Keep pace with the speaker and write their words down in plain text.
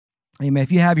Amen.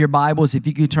 If you have your Bibles, if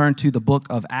you could turn to the book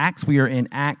of Acts. We are in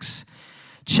Acts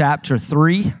chapter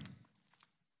 3.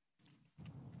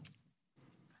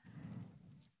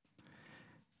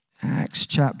 Acts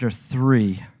chapter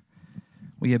 3.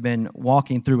 We have been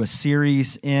walking through a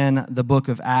series in the book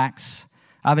of Acts.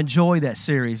 I've enjoyed that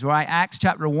series, right? Acts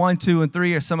chapter 1, 2, and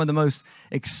 3 are some of the most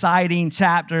exciting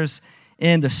chapters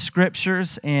in the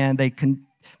scriptures, and they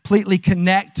completely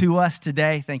connect to us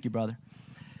today. Thank you, brother.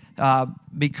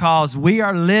 Because we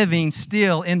are living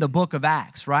still in the book of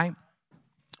Acts, right?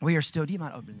 We are still, do you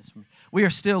mind opening this for me? We are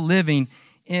still living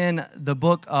in the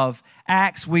book of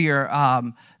Acts. We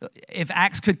are, if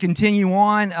Acts could continue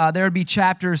on, there would be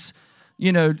chapters,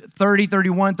 30,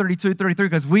 31, 32, 33,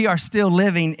 because we are still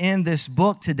living in this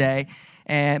book today.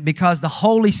 And because the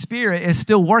Holy Spirit is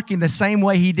still working the same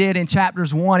way He did in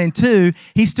chapters 1 and 2,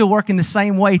 He's still working the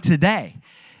same way today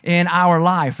in our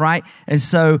life, right? And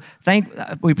so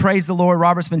we praise the Lord.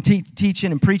 Robert's been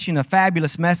teaching and preaching a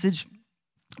fabulous message,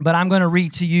 but I'm going to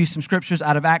read to you some scriptures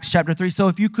out of Acts chapter 3. So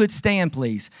if you could stand,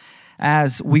 please,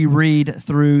 as we read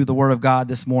through the Word of God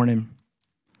this morning.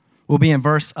 We'll be in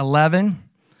verse 11,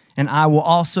 and I will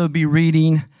also be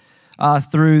reading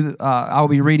I'll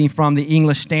be reading from the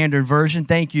English Standard Version.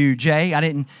 Thank you,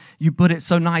 Jay. You put it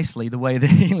so nicely the way the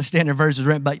English Standard Version is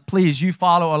written, but please, you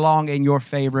follow along in your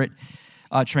favorite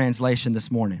translation this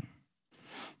morning.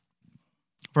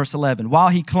 Verse 11, while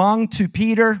he clung to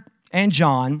Peter and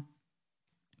John,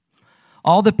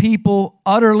 all the people,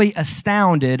 utterly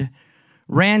astounded,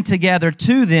 ran together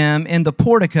to them in the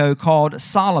portico called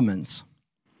Solomon's.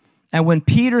 And when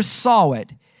Peter saw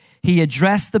it, he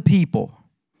addressed the people,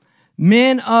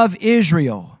 "Men of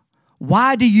Israel,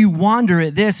 why do you wonder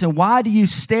at this, and why do you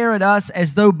stare at us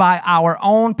as though by our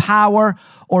own power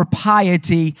or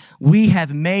piety we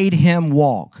have made him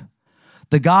walk?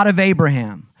 The God of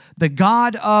Abraham, the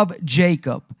God of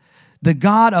Jacob, the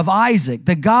God of Isaac,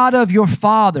 the God of your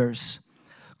fathers,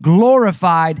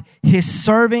 glorified his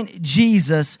servant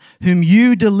Jesus, whom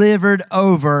you delivered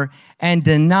over and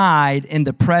denied in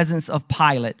the presence of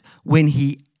Pilate when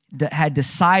he had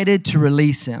decided to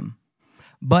release him.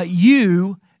 But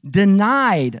you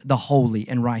denied the holy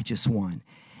and righteous one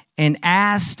and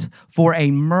asked for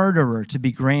a murderer to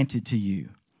be granted to you.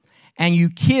 And you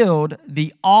killed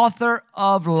the author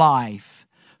of life,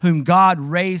 whom God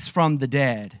raised from the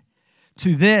dead.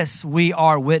 To this we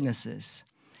are witnesses.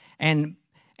 And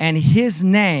his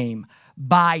name,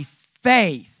 by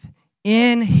faith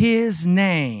in his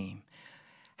name,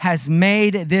 has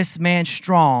made this man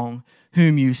strong,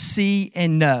 whom you see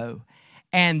and know.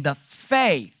 And the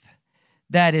faith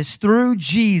that is through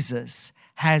Jesus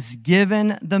has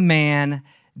given the man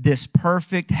this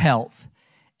perfect health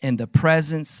in the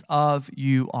presence of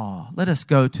you all." Let us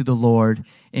go to the Lord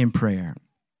in prayer.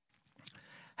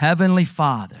 Heavenly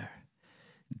Father,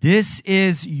 this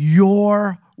is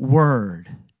your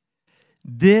word.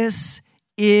 This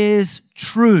is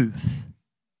truth.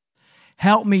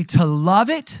 Help me to love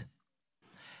it.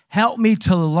 Help me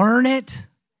to learn it.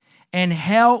 And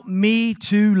help me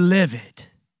to live it.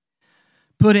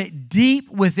 Put it deep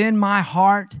within my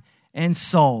heart and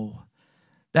soul,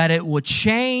 that it will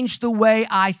change the way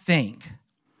I think.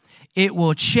 It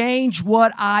will change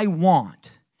what I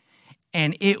want.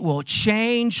 And it will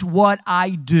change what I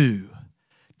do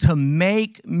to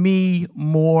make me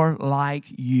more like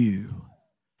you.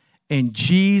 In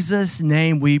Jesus'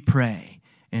 name we pray.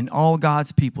 And all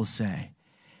God's people say,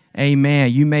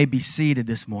 amen. You may be seated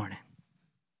this morning.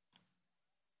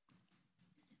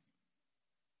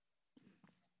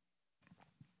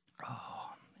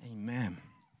 Amen.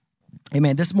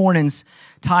 Amen. This morning's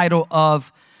title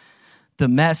of the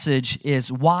message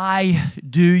is, "Why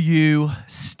Do You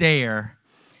Stare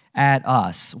at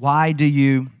Us?" Why do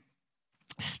you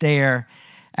stare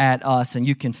at us? And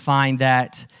you can find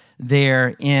that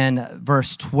there in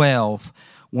verse 12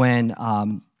 when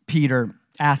Peter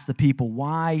asked the people,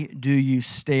 "Why do you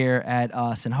stare at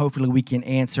us?" And hopefully we can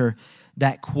answer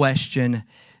that question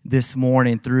this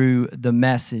morning through the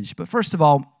message. But first of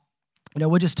all,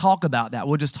 we'll just talk about that.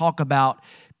 We'll just talk about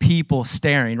people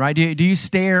staring, right? Do you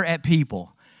stare at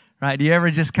people, right? Do you ever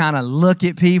just kind of look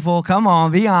at people? Come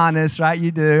on, be honest, right?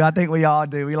 You do. I think we all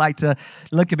do. We like to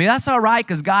look at people. That's all right,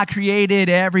 because God created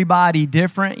everybody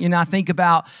different. I think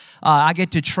about, I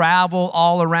get to travel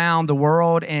all around the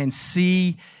world and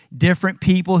see different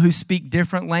people who speak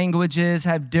different languages,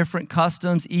 have different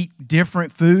customs, eat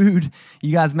different food.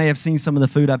 You guys may have seen some of the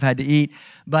food I've had to eat.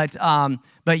 But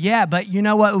you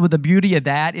know what? The beauty of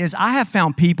that is I have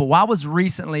found people. Well, I was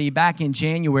recently, back in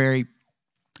January,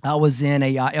 I was in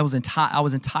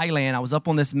Thailand. I was up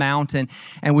on this mountain,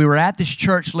 and we were at this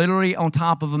church literally on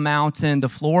top of a mountain. The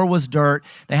floor was dirt.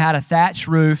 They had a thatched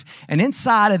roof, and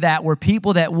inside of that were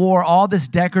people that wore all this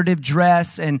decorative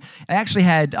dress, and actually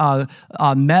had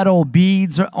metal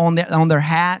beads on their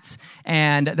hats.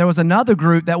 And there was another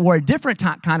group that wore a different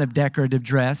kind of decorative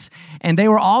dress, and they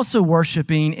were also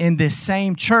worshiping in this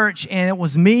same church. And it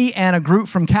was me and a group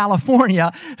from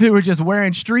California who were just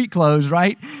wearing street clothes,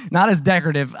 right? Not as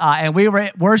decorative. And we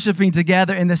were worshiping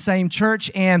together in the same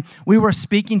church, and we were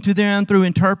speaking to them through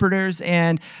interpreters,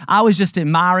 and I was just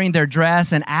admiring their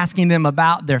dress and asking them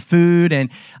about their food, and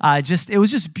it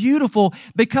was just beautiful,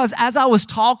 because as I was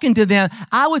talking to them,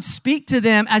 I would speak to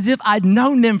them as if I'd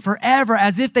known them forever,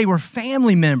 as if they were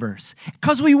family members,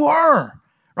 because we were.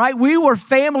 Right? We were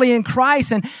family in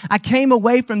Christ, and I came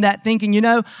away from that thinking,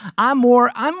 I'm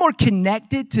more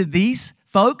connected to these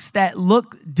folks that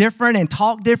look different and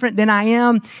talk different than I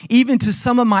am even to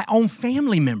some of my own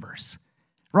family members,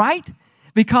 right?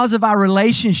 Because of our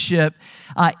relationship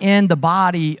in the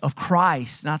body of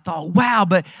Christ. And I thought, wow,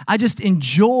 but I just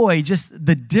enjoy just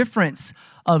the difference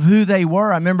of who they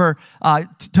were. I remember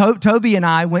Toby and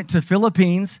I went to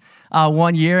Philippines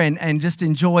one year and just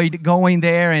enjoyed going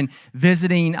there and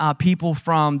visiting people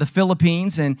from the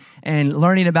Philippines and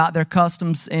learning about their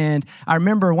customs. And I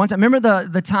remember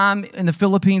the time in the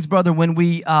Philippines, brother, when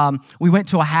we went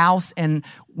to a house, and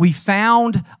we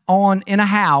found in a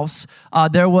house,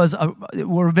 we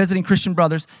were visiting Christian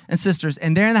brothers and sisters,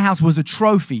 and there in the house was a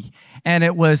trophy, and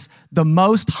it was the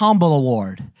Most Humble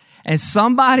Award. And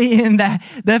somebody in that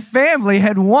family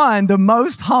had won the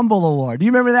Most Humble Award. Do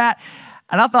you remember that?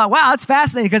 And I thought, wow, that's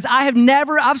fascinating, because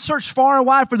I've searched far and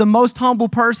wide for the most humble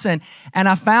person, and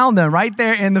I found them right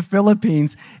there in the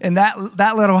Philippines in that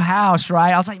little house,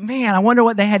 right? I was like, man, I wonder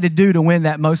what they had to do to win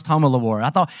that Most Humble Award. I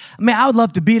thought, man, I would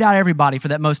love to beat out everybody for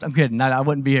that most, I'm kidding, I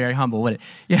wouldn't be very humble, would it?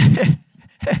 Yeah.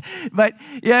 But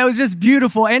yeah, it was just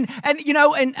beautiful, and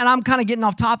I'm kind of getting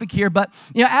off topic here, but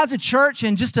as a church,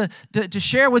 and just to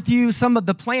share with you some of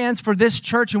the plans for this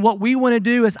church and what we want to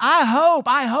do is, I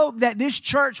hope that this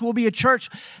church will be a church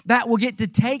that will get to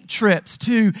take trips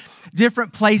to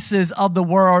different places of the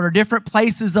world or different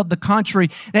places of the country,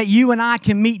 that you and I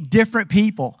can meet different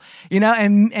people,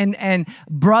 and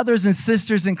brothers and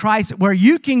sisters in Christ, where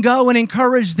you can go and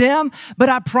encourage them, but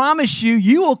I promise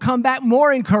you will come back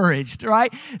more encouraged,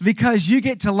 right? Because you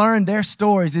get to learn their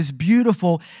stories. It's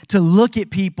beautiful to look at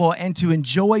people and to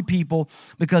enjoy people,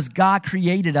 because God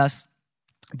created us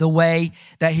the way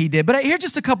that He did. But here's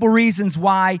just a couple reasons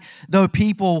why, though,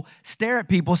 people stare at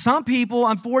people. Some people,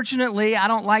 unfortunately, I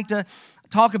don't like to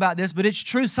talk about this, but it's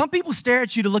true. Some people stare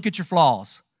at you to look at your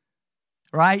flaws,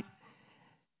 right?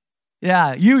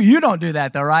 Yeah, you don't do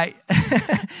that though, right?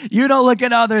 You don't look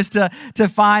at others to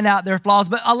find out their flaws.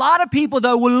 But a lot of people,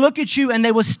 though, will look at you and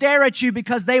they will stare at you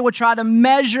because they will try to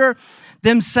measure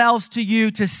themselves to you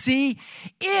to see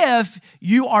if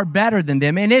you are better than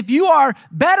them. And if you are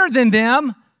better than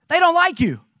them, they don't like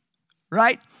you,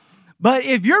 right? But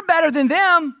if you're better than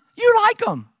them, you like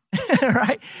them.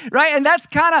 Right? And that's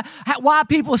kind of why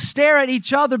people stare at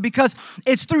each other, because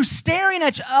it's through staring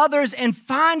at others and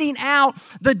finding out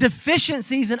the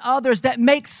deficiencies in others that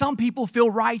makes some people feel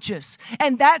righteous.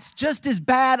 And that's just as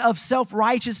bad of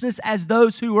self-righteousness as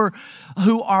those who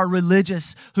are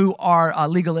religious, who are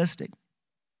legalistic.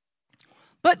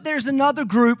 But there's another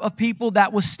group of people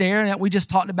that will stare, and that we just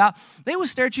talked about. They will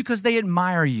stare at you because they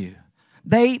admire you.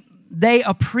 They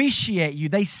appreciate you.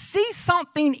 They see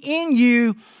something in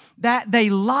you that they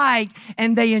like,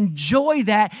 and they enjoy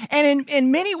that. And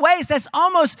in many ways, that's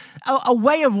almost a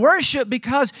way of worship,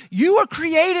 because you were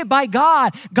created by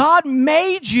God. God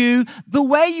made you the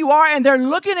way you are, and they're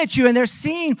looking at you and they're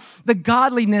seeing the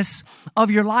godliness of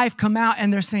your life come out,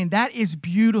 and they're saying, that is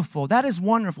beautiful. That is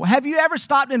wonderful. Have you ever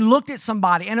stopped and looked at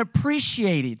somebody and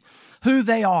appreciated who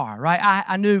they are, right?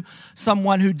 I knew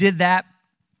someone who did that,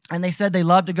 and they said they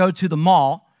love to go to the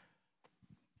mall.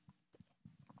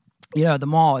 The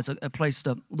mall is a place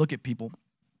to look at people.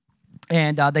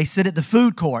 And they sit at the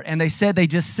food court, and they said they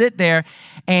just sit there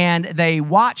and they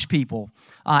watch people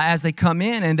as they come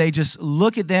in, and they just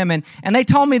look at them. And they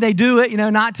told me they do it,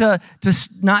 not to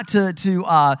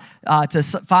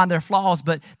find their flaws,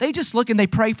 but they just look and they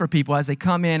pray for people as they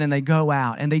come in and they go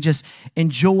out, and they just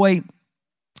enjoy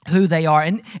who they are.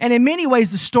 And in many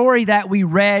ways, the story that we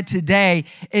read today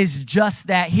is just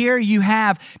that. Here you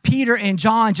have Peter and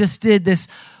John just did this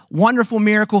wonderful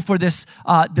miracle for this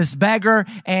beggar,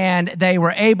 and they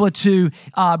were able to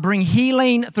bring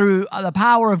healing through the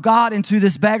power of God into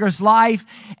this beggar's life.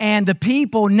 And the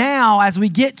people now, as we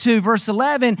get to verse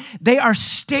 11, they are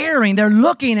staring, they're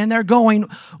looking, and they're going,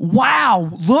 wow,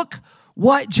 look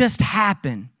what just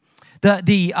happened.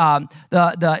 The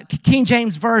King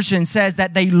James Version says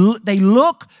that they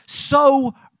look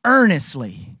so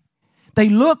earnestly. They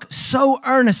look so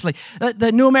earnestly.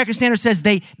 The New American Standard says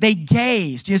they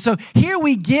gazed. So here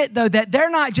we get, though, that they're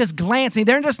not just glancing.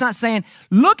 They're just not saying,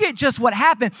 look at just what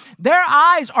happened. Their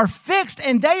eyes are fixed,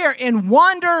 and they are in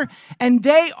wonder, and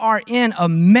they are in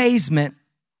amazement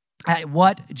at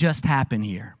what just happened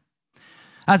here.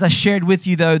 As I shared with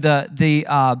you, though, the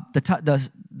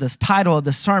title of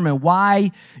the sermon, Why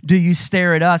Do You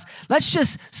Stare at Us? Let's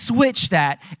just switch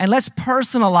that and let's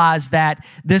personalize that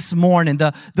this morning.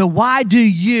 The why do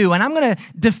you, and I'm going to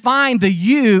define the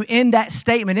you in that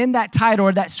statement, in that title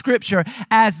or that scripture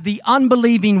as the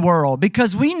unbelieving world,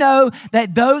 because we know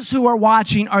that those who are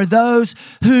watching are those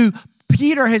who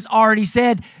Peter has already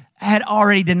said had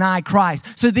already denied Christ.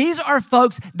 So these are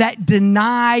folks that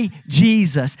deny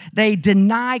Jesus. They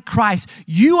deny Christ.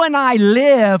 You and I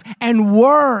live and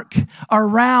work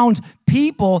around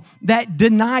people that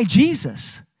deny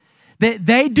Jesus. That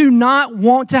they do not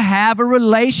want to have a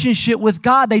relationship with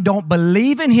God. They don't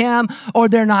believe in Him, or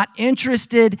they're not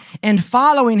interested in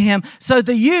following Him. So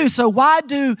why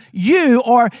do you,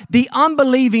 or the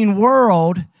unbelieving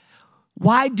world,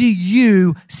 why do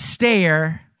you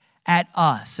stare at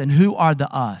us? And who are the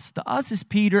us? The us is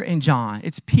Peter and John.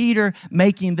 It's Peter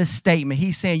making this statement.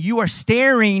 He's saying, you are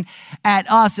staring at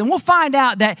us. And we'll find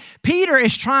out that Peter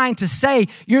is trying to say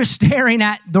you're staring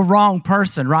at the wrong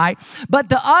person, right? But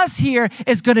the us here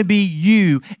is going to be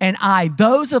you and I,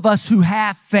 those of us who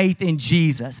have faith in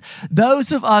Jesus,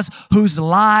 those of us whose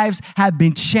lives have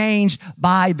been changed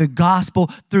by the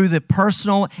gospel through the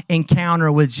personal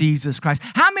encounter with Jesus Christ.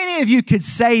 How many of you could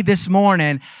say this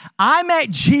morning, I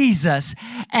met Jesus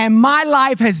and my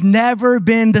life has never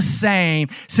been the same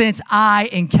since I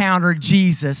encountered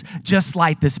Jesus, just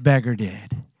like this beggar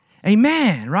did?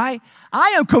 Amen, right? I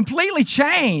am completely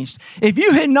changed. If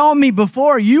you had known me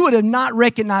before, you would have not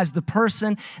recognized the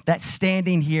person that's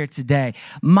standing here today.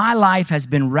 My life has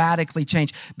been radically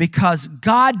changed because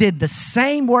God did the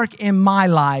same work in my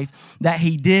life that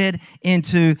He did in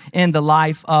the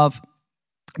life of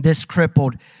this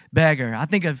crippled beggar. I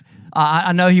think of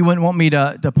I know he wouldn't want me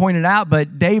to point it out,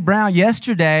 but Dave Brown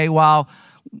yesterday, while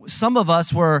some of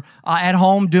us were at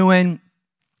home doing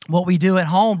what we do at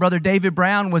home, Brother David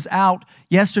Brown was out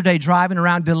yesterday driving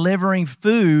around delivering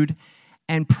food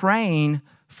and praying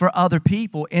for other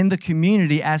people in the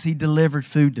community as he delivered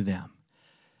food to them.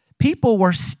 People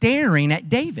were staring at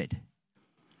David.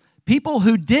 People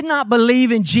who did not believe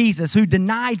in Jesus, who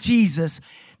denied Jesus,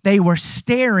 they were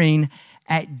staring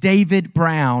at David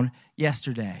Brown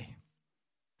yesterday.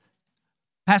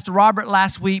 Pastor Robert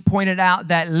last week pointed out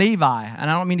that Levi, and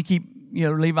I don't mean to keep,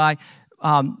 Levi,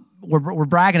 we're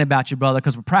bragging about you, brother,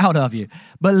 because we're proud of you.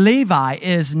 But Levi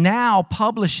is now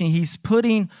publishing, he's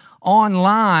putting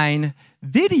online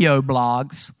video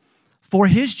blogs for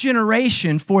his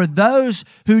generation, for those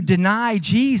who deny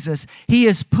Jesus. He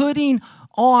is putting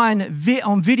on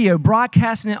video,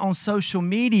 broadcasting it on social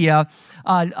media,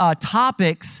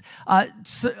 topics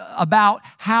about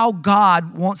how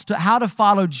God wants how to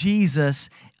follow Jesus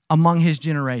among his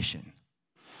generation.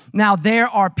 Now, there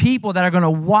are people that are going to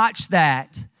watch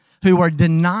that who are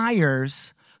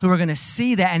deniers, who are going to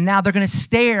see that, and now they're going to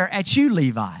stare at you,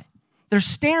 Levi. They're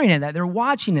staring at that. They're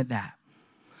watching at that.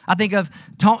 I think of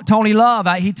Tony Love.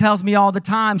 He tells me all the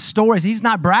time stories. He's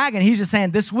not bragging. He's just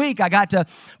saying, this week I got to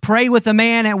pray with a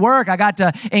man at work. I got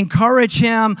to encourage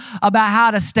him about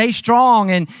how to stay strong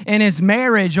in his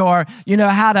marriage, or,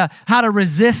 how to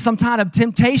resist some kind of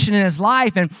temptation in his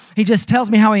life. And he just tells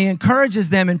me how he encourages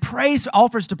them and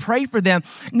offers to pray for them.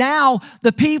 Now,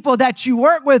 the people that you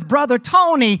work with, Brother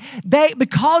Tony,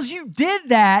 because you did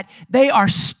that, they are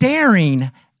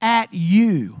staring at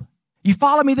you. You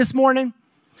follow me this morning?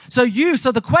 So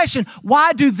the question,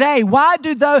 why do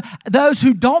those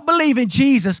who don't believe in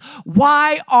Jesus,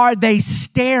 why are they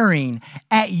staring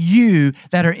at you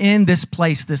that are in this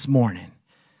place this morning?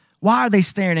 Why are they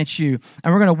staring at you?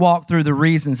 And we're going to walk through the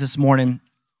reasons this morning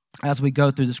as we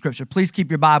go through the scripture. Please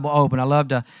keep your Bible open. I love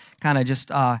to kind of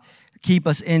just keep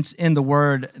us in the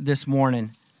Word this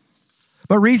morning.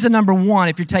 But reason number one,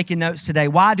 if you're taking notes today,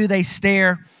 why do they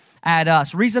stare at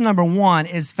us? Reason number one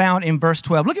is found in verse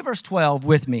 12. Look at verse 12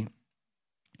 with me.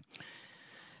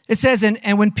 It says,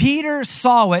 and when Peter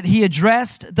saw it, he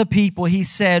addressed the people. He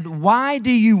said, why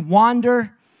do you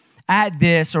wander at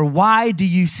this, or why do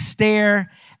you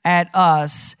stare at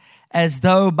us as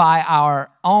though by our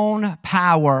own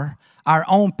power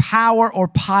or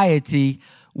piety,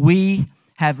 we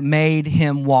have made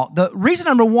him walk? The reason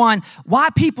number one, why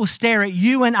people stare at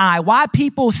you and I, why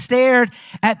people stared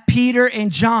at Peter and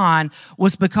John,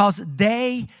 was because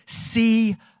they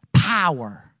see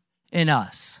power in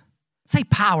us. Say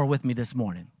power with me this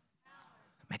morning.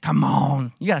 Man, come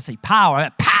on. You got to say power.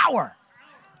 Power.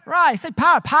 Right. Say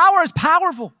power. Power is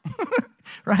powerful.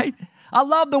 Right? I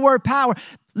love the word power.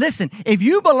 Listen, if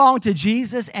you belong to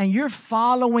Jesus and you're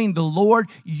following the Lord,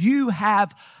 you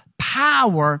have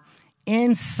power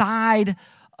inside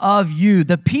of you.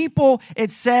 The people, it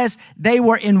says they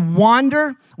were in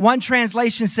wonder. One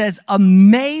translation says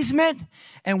amazement,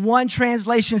 and one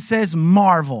translation says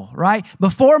marvel, right?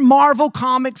 Before Marvel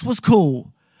Comics was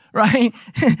cool, right?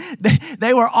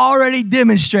 They were already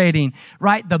demonstrating,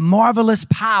 right, the marvelous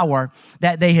power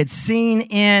that they had seen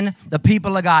in the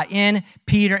people of God, in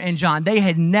Peter and John. They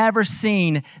had never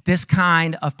seen this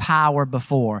kind of power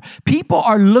before. People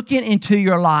are looking into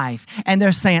your life and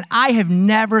they're saying, I have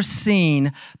never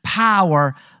seen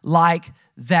power like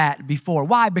that before.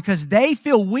 Why? Because they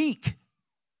feel weak.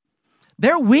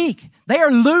 They're weak. They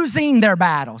are losing their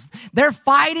battles. They're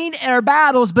fighting their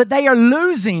battles, but they are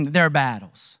losing their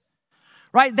battles.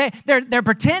 Right? They're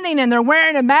pretending and they're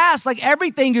wearing a mask like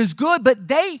everything is good, but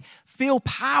they feel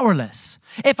powerless.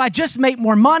 If I just make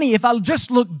more money, if I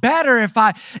just look better, if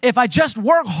I just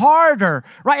work harder,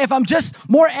 right? If I'm just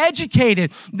more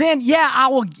educated, then yeah,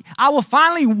 I will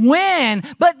finally win.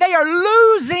 But they are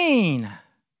losing.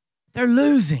 They're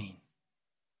losing.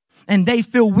 And they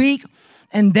feel weak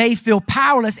and they feel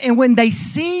powerless. And when they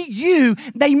see you,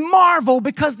 they marvel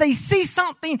because they see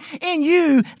something in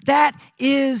you that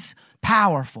is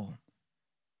powerful.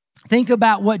 Think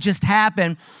about what just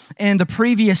happened in the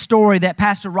previous story that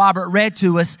Pastor Robert read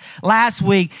to us last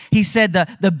week. He said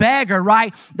the beggar,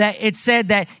 right? That it said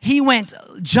that he went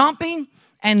jumping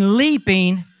and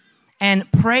leaping and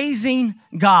praising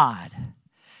God.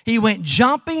 He went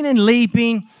jumping and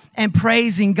leaping and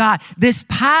praising God. This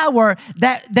power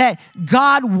that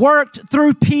God worked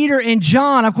through Peter and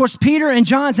John. Of course, Peter and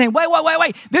John saying,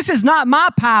 wait. This is not my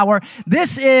power.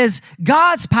 This is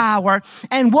God's power.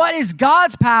 And what is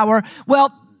God's power?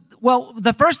 Well,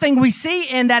 the first thing we see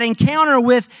in that encounter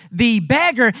with the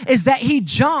beggar is that he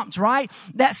jumped, right?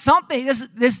 That something,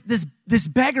 this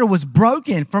beggar was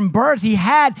broken from birth. He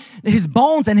had his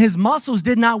bones and his muscles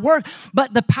did not work.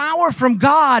 But the power from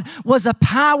God was a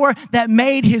power that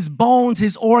made his bones,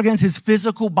 his organs, his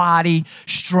physical body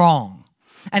strong.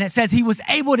 And it says he was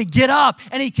able to get up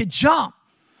and he could jump.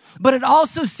 But it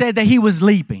also said that he was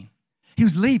leaping. He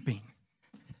was leaping.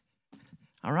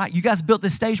 All right, you guys built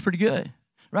this stage pretty good.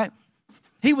 Right?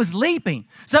 He was leaping.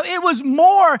 So it was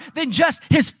more than just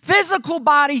his physical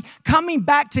body coming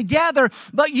back together.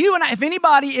 But you and I, if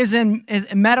anybody is in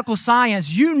medical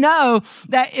science, you know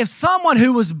that if someone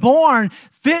who was born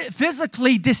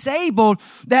physically disabled,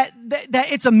 that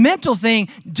it's a mental thing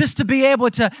just to be able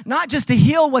to, not just to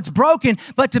heal what's broken,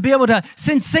 but to be able to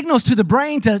send signals to the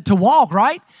brain to walk,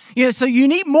 right? You know, so you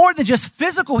need more than just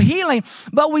physical healing,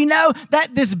 but we know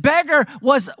that this beggar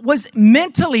was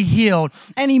mentally healed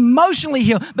and emotionally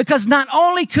healed because not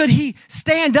only could he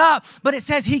stand up, but it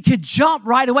says he could jump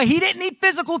right away. He didn't need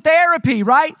physical therapy,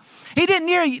 right? He didn't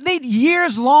need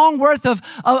years long worth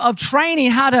of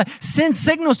training how to send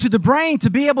signals to the brain to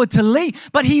be able to leap,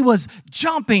 but he was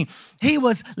jumping, he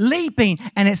was leaping,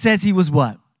 and it says he was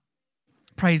what?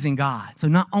 Praising God. So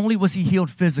not only was he healed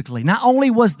physically, not only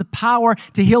was the power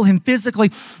to heal him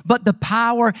physically, but the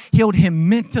power healed him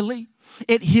mentally.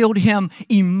 It healed him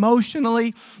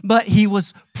emotionally, but he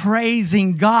was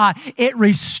praising God. It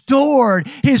restored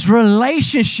his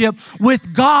relationship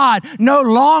with God. No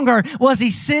longer was he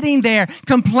sitting there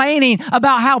complaining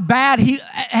about how bad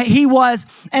he was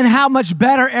and how much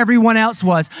better everyone else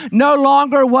was. No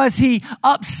longer was he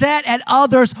upset at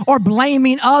others or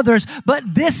blaming others, but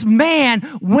this man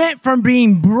went from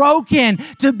being broken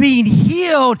to being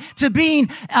healed to being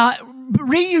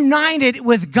reunited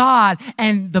with God.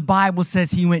 And the Bible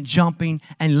says he went jumping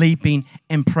and leaping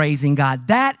and praising God.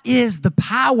 That is the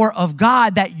power of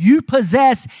God that you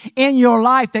possess in your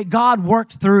life that God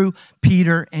worked through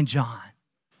Peter and John.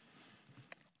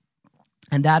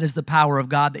 And that is the power of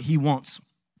God that he wants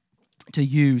to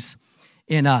use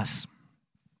in us.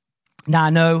 Now I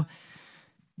know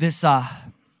this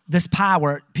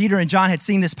power, Peter and John had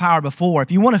seen this power before. If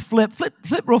you want to flip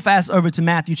real fast over to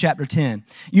Matthew chapter 10.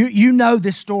 You know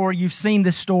this story. You've seen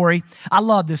this story. I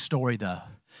love this story, though.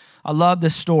 I love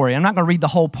this story. I'm not going to read the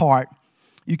whole part.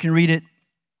 You can read it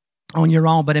on your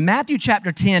own. But in Matthew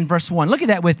chapter 10, verse 1, look at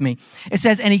that with me. It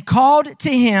says, and he called to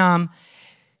him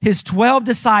his 12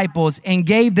 disciples and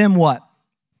gave them what?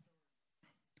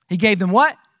 He gave them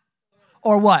what?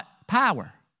 Or what?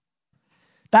 Power.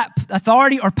 That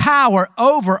authority or power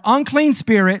over unclean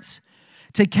spirits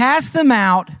to cast them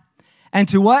out and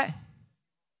to what?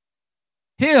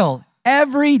 Heal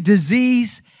every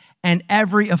disease and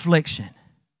every affliction.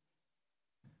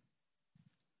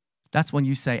 That's when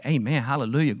you say, amen,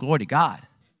 hallelujah, glory to God,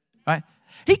 right?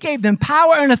 He gave them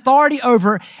power and authority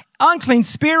over unclean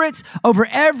spirits, over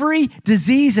every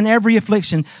disease and every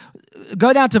affliction.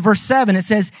 Go down to verse 7. It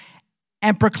says,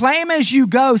 and proclaim as you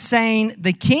go, saying,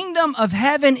 the kingdom of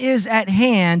heaven is at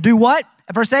hand. Do what?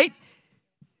 Verse 8,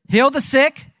 heal the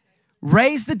sick,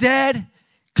 raise the dead,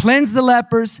 cleanse the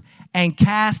lepers, and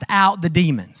cast out the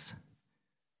demons.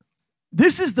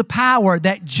 This is the power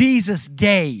that Jesus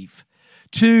gave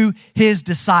to his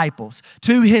disciples,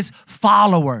 to his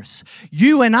followers.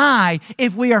 You and I,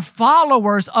 if we are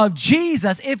followers of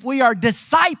Jesus, if we are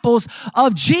disciples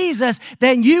of Jesus,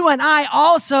 then you and I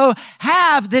also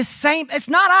have this same, it's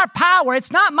not our power,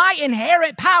 it's not my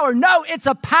inherent power. No, it's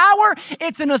a power,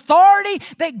 it's an authority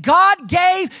that God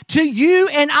gave to you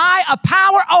and I, a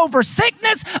power over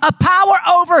sickness, a power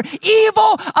over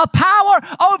evil, a power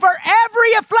over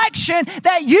every affliction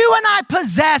that you and I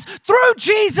possess through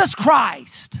Jesus Christ.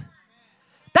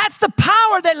 That's the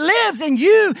power that lives in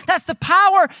you. That's the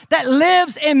power that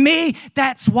lives in me.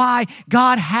 That's why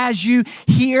God has you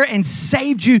here and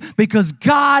saved you, because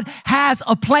God has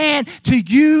a plan to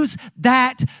use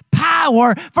that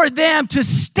power for them to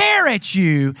stare at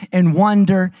you in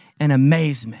wonder and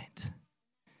amazement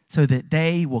so that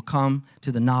they will come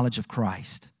to the knowledge of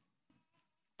Christ.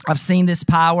 I've seen this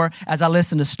power as I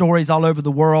listen to stories all over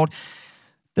the world.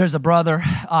 There's a brother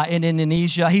in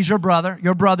Indonesia. He's your brother.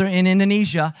 Your brother in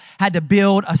Indonesia had to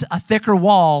build a thicker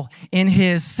wall in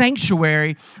his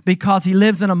sanctuary because he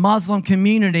lives in a Muslim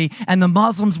community, and the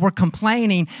Muslims were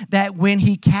complaining that when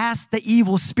he cast the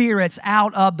evil spirits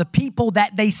out of the people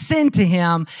that they send to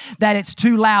him, that it's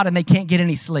too loud and they can't get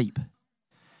any sleep.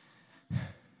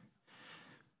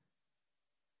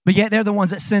 But yet they're the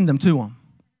ones that send them to him.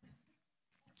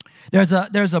 There's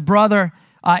a brother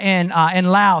in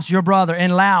Laos, your brother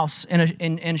in Laos,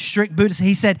 in strict Buddhist.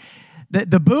 He said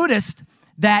the Buddhist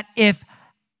that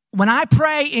when I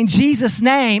pray in Jesus'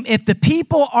 name, if the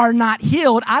people are not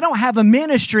healed, I don't have a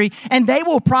ministry and they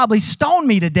will probably stone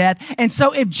me to death. And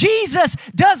so if Jesus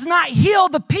does not heal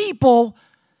the people,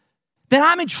 then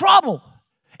I'm in trouble.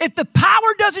 If the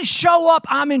power doesn't show up,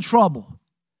 I'm in trouble.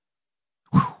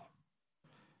 Whew.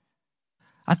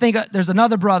 I think there's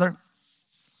another brother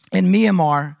in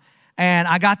Myanmar. And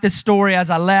I got this story as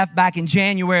I left back in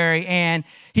January, and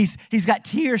he's got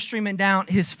tears streaming down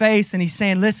his face, and he's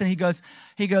saying, listen, he goes,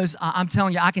 I'm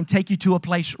telling you, I can take you to a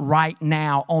place right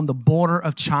now on the border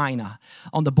of China,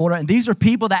 on the border. And these are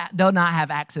people that do not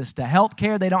have access to health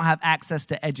care. They don't have access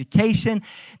to education.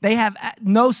 They have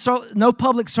no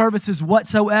public services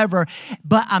whatsoever.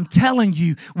 But I'm telling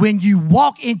you, when you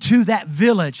walk into that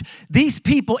village, these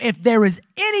people, if there is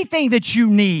anything that you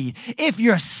need, if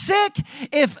you're sick,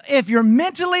 if you're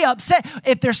mentally upset,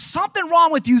 if there's something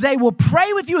wrong with you, they will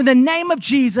pray with you in the name of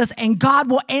Jesus, and God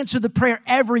will answer the prayer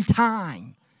every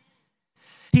time.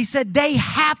 He said they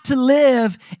have to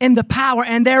live in the power,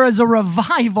 and there is a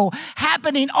revival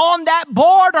happening on that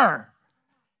border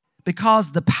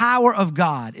because the power of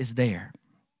God is there.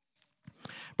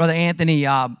 Brother Anthony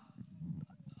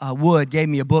Wood gave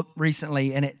me a book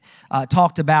recently, and it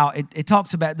talks about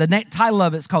the title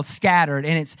of it is called Scattered,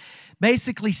 and it's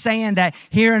basically saying that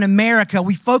here in America,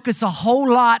 we focus a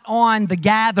whole lot on the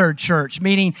gathered church,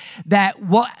 meaning that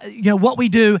what we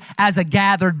do as a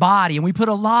gathered body. And we put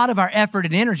a lot of our effort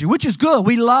and energy, which is good.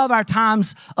 We love our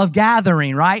times of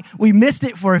gathering, right? We missed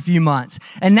it for a few months.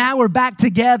 And now we're back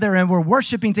together and we're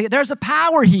worshiping together. There's a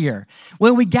power here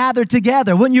when we gather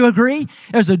together. Wouldn't you agree?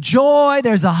 There's a joy,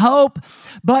 there's a hope.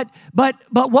 But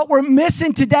what we're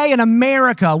missing today in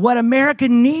America, what America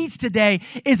needs today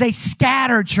is a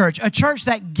scattered church, a church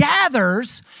that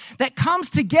gathers, that comes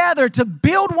together to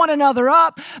build one another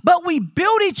up, but we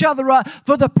build each other up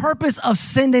for the purpose of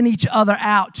sending each other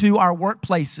out to our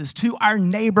workplaces, to our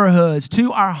neighborhoods,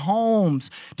 to our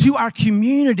homes, to our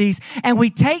communities, and we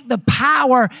take the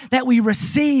power that we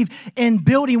receive in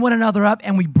building one another up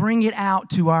and we bring it out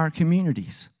to our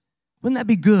communities. Wouldn't that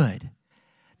be good?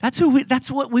 That's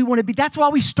what we want to be. That's why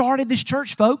we started this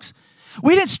church, folks.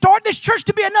 We didn't start this church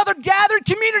to be another gathered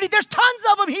community. There's tons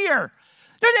of them here.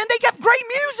 And they have great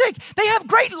music. They have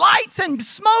great lights and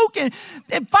smoke and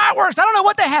fireworks. I don't know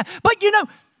what they have. But,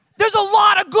 There's a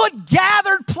lot of good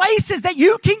gathered places that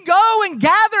you can go and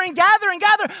gather and gather and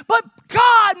gather. But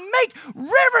God, make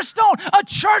Riverstone a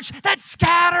church that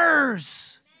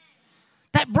scatters,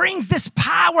 that brings this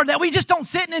power that we just don't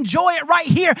sit and enjoy it right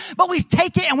here, but we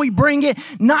take it and we bring it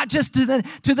not just to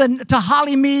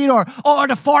Hollymead or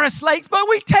to Forest Lakes, but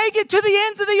we take it to the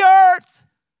ends of the earth.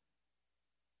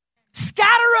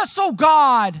 Scatter us, oh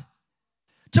God,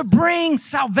 to bring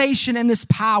salvation and this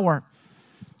power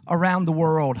around the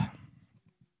world.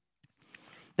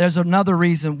 There's another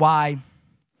reason why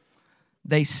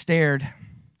they stared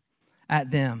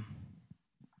at them.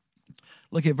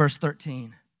 Look at verse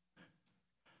 13.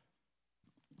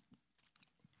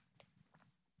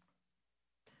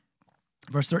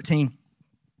 Verse 13.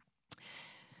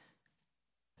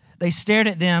 They stared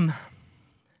at them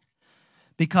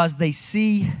because they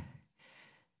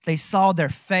saw their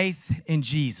faith in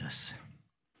Jesus.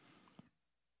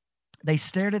 They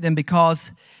stared at them because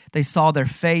they saw their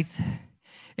faith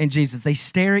in Jesus. They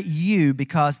stare at you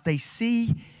because they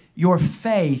see your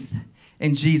faith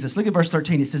in Jesus. Look at verse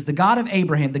 13. It says, the God of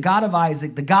Abraham, the God of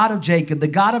Isaac, the God of Jacob, the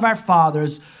God of our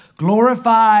fathers,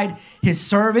 glorified his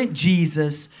servant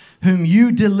Jesus, whom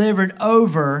you delivered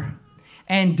over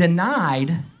and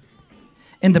denied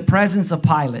in the presence of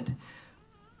Pilate,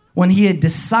 when he had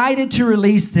decided to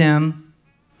release them,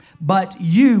 but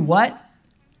you, what?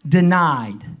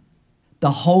 Denied the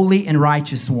holy and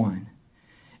righteous one,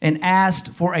 and asked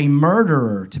for a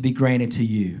murderer to be granted to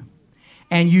you.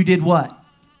 And you did what?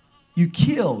 You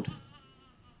killed.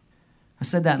 I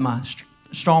said that in my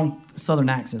strong southern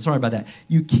accent. Sorry about that.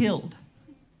 You killed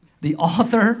the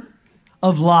author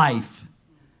of life,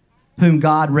 whom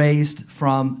God raised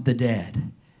from the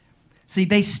dead. See,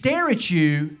 they stare at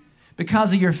you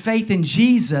because of your faith in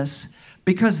Jesus,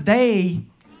 because they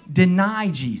deny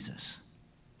Jesus.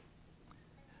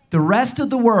 The rest of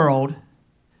the world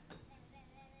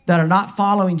that are not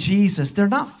following Jesus, they're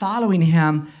not following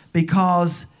him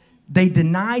because they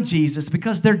deny Jesus,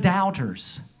 because they're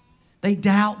doubters. They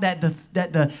doubt that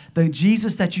the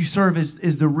Jesus that you serve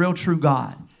is the real true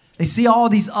God. They see all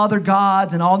these other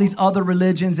gods and all these other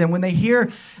religions, and when they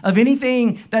hear of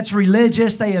anything that's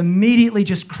religious, they immediately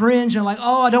just cringe and like,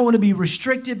 oh, I don't want to be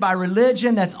restricted by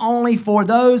religion. That's only for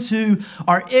those who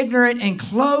are ignorant and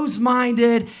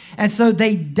closed-minded. And so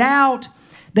they doubt,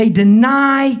 they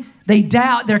deny, they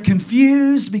doubt, they're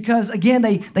confused because, again,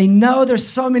 they know there's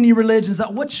so many religions.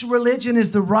 That which religion is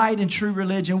the right and true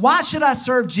religion? Why should I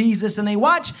serve Jesus? And they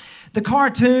watch the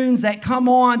cartoons that come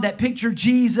on that picture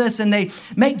Jesus, and they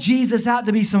make Jesus out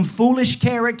to be some foolish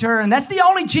character, and that's the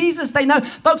only Jesus they know.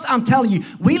 Folks, I'm telling you,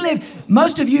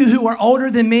 most of you who are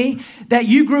older than me, that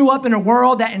you grew up in a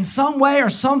world that in some way or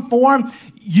some form,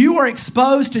 you were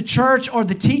exposed to church or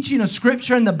the teaching of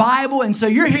Scripture and the Bible, and so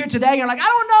you're here today, you're like, I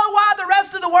don't know why the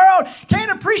rest of the world can't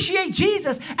appreciate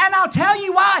Jesus, and I'll tell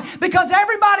you why, because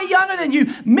everybody younger than you,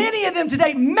 many of them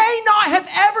today may not have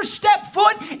ever stepped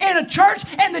foot in a church,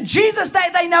 and the Jesus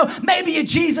that they know may be a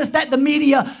Jesus that the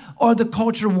media or the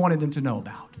culture wanted them to know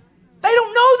about. They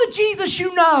don't know the Jesus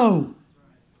you know.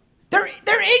 They're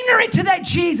ignorant to that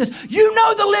Jesus. You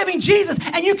know the living Jesus,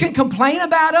 and you can complain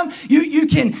about him.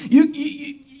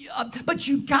 But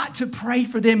you got to pray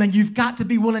for them, and you've got to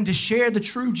be willing to share the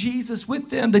true Jesus with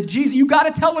them. You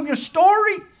got to tell them your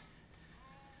story.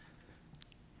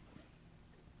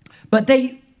 But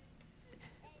they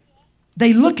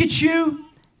look at you,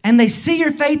 and they see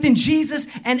your faith in Jesus,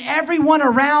 and everyone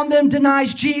around them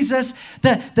denies Jesus.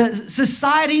 The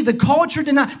society, the culture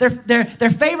denies. Their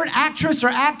favorite actress or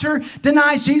actor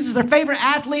denies Jesus. Their favorite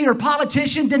athlete or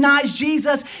politician denies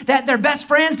Jesus. That their best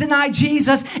friends deny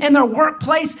Jesus. And their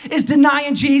workplace is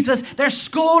denying Jesus. Their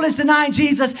school is denying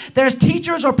Jesus. Their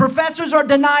teachers or professors are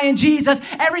denying Jesus.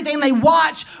 Everything they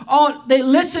watch, they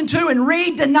listen to and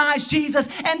read denies Jesus.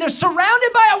 And they're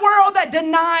surrounded by a world that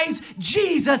denies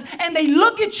Jesus. And they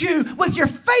look at you with your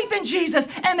faith in Jesus,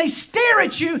 and they stare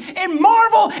at you in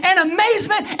marvel and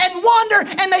amazement and wonder,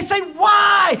 and they say,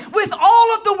 why, with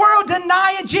all of the world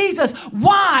denying Jesus,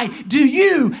 why do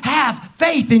you have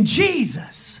faith in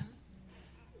Jesus?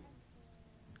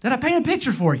 Did I paint a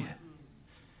picture for you?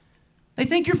 They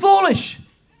think you're foolish.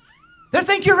 They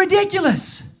think you're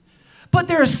ridiculous. But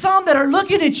there are some that are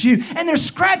looking at you, and they're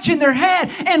scratching their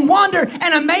head in wonder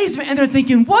and amazement, and they're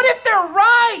thinking, what if they're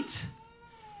right?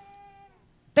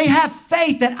 They have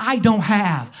faith that I don't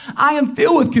have. I am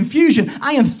filled with confusion.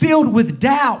 I am filled with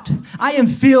doubt. I am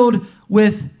filled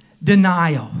with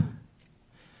denial.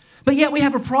 But yet we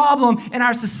have a problem in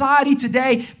our society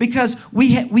today because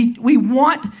we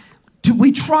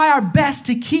try our best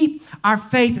to keep our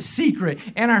faith secret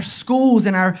in our schools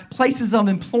and our places of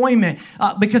employment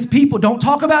because people don't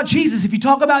talk about Jesus. If you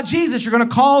talk about Jesus, you're going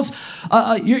to cause,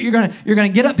 you're going to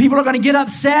get up. People are going to get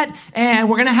upset, and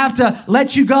we're going to have to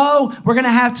let you go. We're going to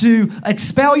have to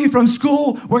expel you from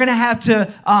school. We're going to have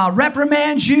to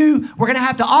reprimand you. We're going to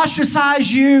have to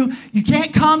ostracize you. You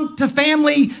can't come to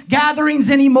family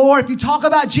gatherings anymore if you talk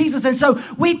about Jesus. And so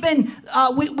we've been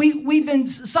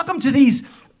succumbed to these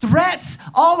threats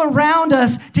all around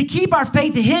us to keep our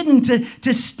faith hidden,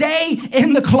 to stay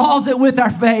in the closet with our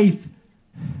faith.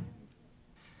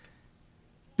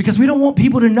 Because we don't want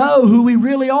people to know who we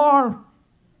really are.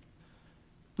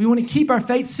 We want to keep our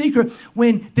faith secret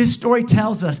when this story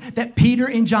tells us that Peter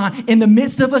and John, in the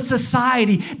midst of a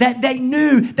society that they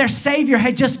knew their Savior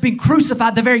had just been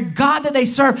crucified, the very God that they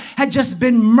served had just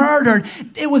been murdered.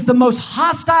 It was the most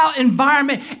hostile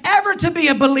environment ever to be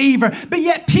a believer. But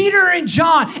yet Peter and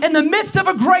John, in the midst of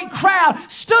a great crowd,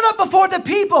 stood up before the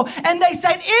people and they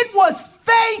said, it was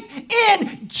faith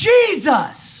in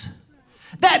Jesus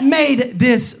that made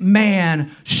this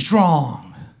man strong.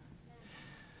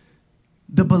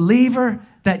 The believer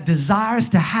that desires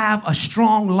to have a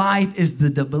strong life is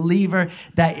the believer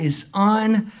that is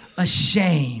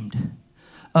unashamed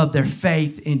of their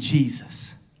faith in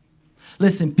Jesus.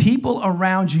 Listen, people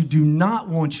around you do not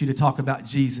want you to talk about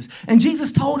Jesus. And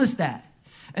Jesus told us that.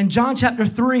 In John chapter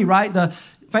 3, right, the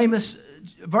famous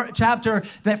chapter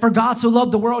that for God so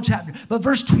loved the world chapter. But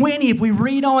verse 20, if we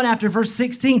read on after verse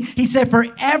 16, he said, for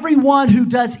everyone who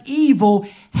does evil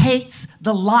hates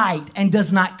the light and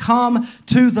does not come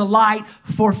to the light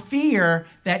for fear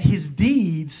that his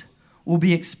deeds will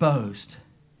be exposed.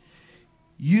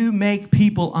 You make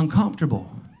people uncomfortable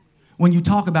when you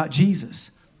talk about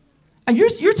Jesus. And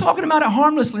you're talking about it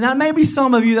harmlessly. Now, maybe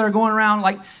some of you that are going around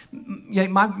like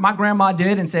my grandma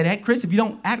did and said, hey, Chris, if you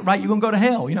don't act right, you're going to go to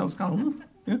hell. You know, it's kind of,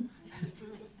 yeah.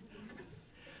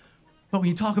 But when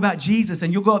you talk about Jesus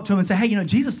and you'll go up to him and say, hey, you know,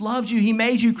 Jesus loves you. He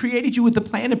made you, created you with the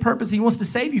plan and purpose. He wants to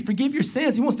save you, forgive your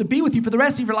sins. He wants to be with you for the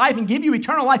rest of your life and give you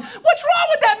eternal life. What's wrong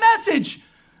with that message?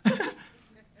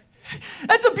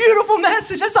 That's a beautiful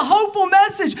message. That's a hopeful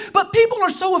message. But people are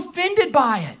so offended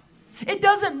by it. It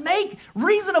doesn't make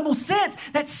reasonable sense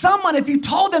that someone, if you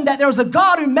told them that there's a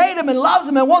God who made them and loves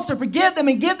them and wants to forgive them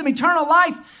and give them eternal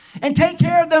life and take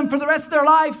care of them for the rest of their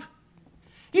life,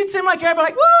 you'd seem like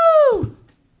everybody like, woo!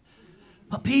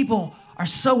 But people are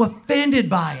so offended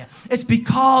by it. It's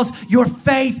because your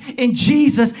faith in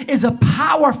Jesus is a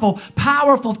powerful,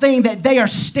 powerful thing that they are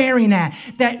staring at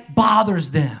that bothers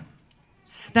them.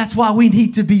 That's why we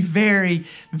need to be very,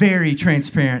 very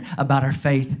transparent about our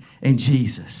faith in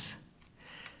Jesus.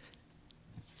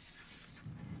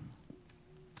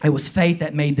 It was faith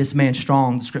that made this man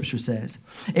strong, the scripture says.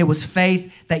 It was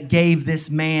faith that gave this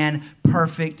man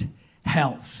perfect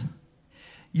health.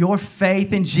 Your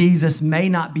faith in Jesus may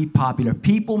not be popular.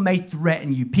 People may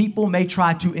threaten you. People may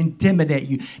try to intimidate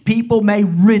you. People may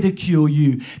ridicule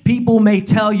you. People may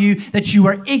tell you that you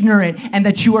are ignorant and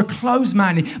that you are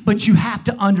closed-minded. But you have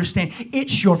to understand,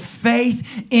 it's your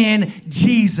faith in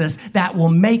Jesus that will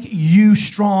make you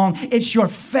strong. It's your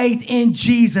faith in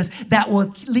Jesus that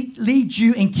will lead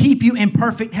you and keep you in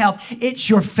perfect health. It's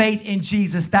your faith in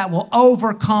Jesus that will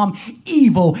overcome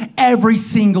evil every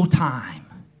single time.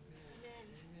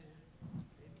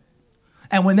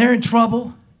 And when they're in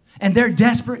trouble and they're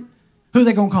desperate, who are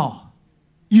they going to call?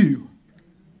 You.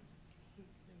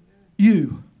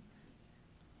 You.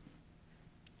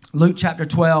 Luke chapter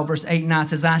 12, verse 8 and 9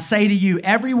 says, I say to you,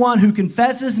 everyone who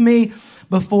confesses me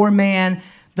before man,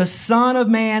 the Son of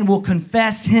Man will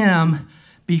confess him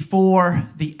before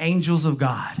the angels of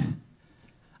God.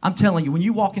 I'm telling you, when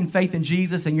you walk in faith in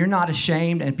Jesus and you're not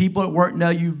ashamed and people at work know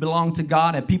you belong to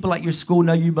God and people at your school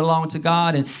know you belong to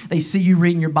God and they see you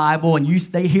reading your Bible and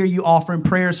they hear you offering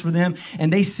prayers for them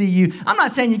and they see you. I'm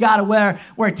not saying you got to wear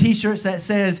T-shirts that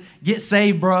says, get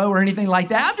saved, bro, or anything like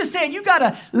that. I'm just saying you got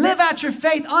to live out your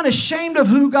faith unashamed of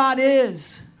who God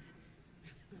is.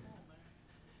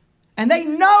 And they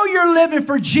know you're living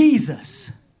for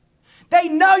Jesus. They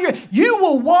know you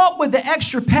will walk with the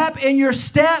extra pep in your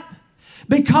step.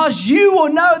 Because you will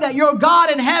know that your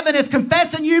God in heaven is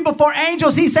confessing you before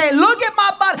angels. He's saying, look at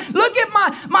my body. Look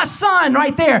at my son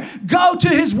right there. Go to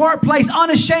his workplace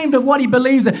unashamed of what he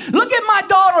believes in. Look at my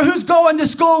daughter who's going to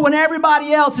school when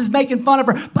everybody else is making fun of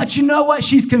her. But you know what?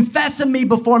 She's confessing me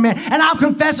before men. And I'm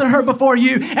confessing her before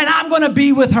you. And I'm going to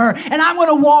be with her. And I'm going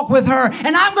to walk with her.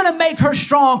 And I'm going to make her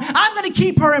strong. I'm going to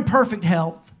keep her in perfect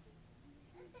health.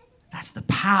 That's the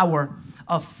power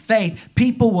of faith.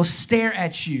 People will stare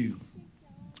at you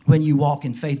when you walk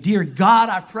in faith. Dear God,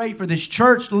 I pray for this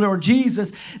church, Lord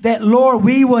Jesus, that, Lord,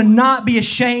 we will not be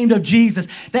ashamed of Jesus.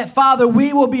 That, Father,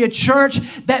 we will be a church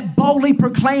that boldly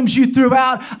proclaims you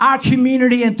throughout our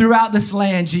community and throughout this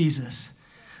land, Jesus.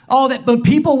 Oh, that when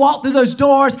people walk through those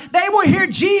doors, they will hear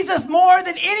Jesus more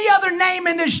than any other name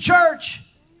in this church.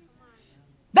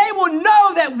 They will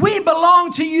know that we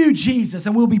belong to you, Jesus,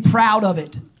 and we'll be proud of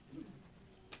it.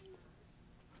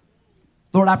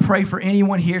 Lord, I pray for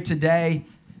anyone here today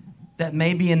that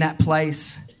may be in that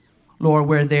place, Lord,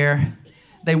 where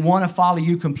they want to follow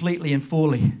you completely and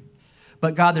fully.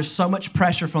 But God, there's so much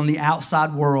pressure from the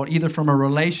outside world, either from a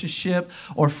relationship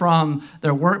or from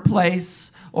their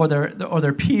workplace or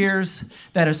their peers,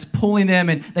 that is pulling them,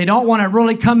 and they don't want to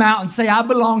really come out and say, I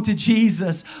belong to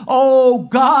Jesus. Oh,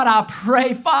 God, I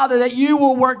pray, Father, that you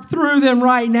will work through them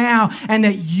right now, and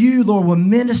that you, Lord, will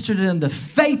minister to them the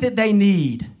faith that they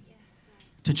need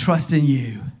to trust in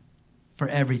you for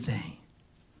everything.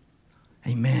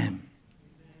 Amen.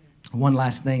 One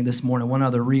last thing this morning, one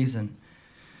other reason.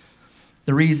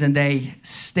 The reason they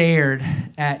stared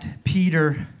at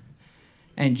Peter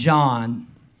and John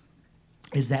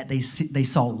is that they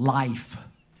saw life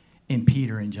in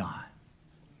Peter and John.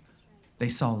 They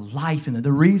saw life in them.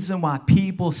 The reason why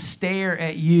people stare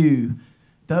at you,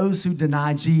 those who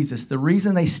deny Jesus, the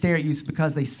reason they stare at you is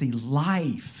because they see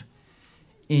life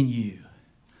in you.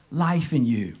 Life in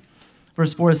you.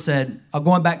 Verse 4 said,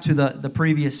 going back to the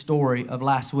previous story of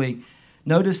last week,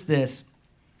 notice this.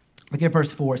 Look at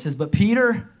verse 4. It says, but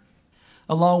Peter,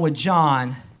 along with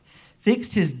John,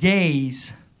 fixed his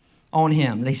gaze on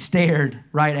him. They stared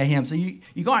right at him. So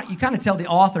you kind of tell the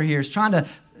author here is trying to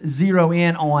zero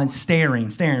in on staring,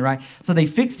 right? So they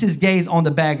fixed his gaze on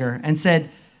the beggar and said,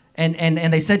 and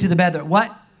they said to the beggar,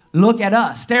 what? Look at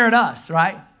us, stare at us,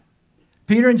 right?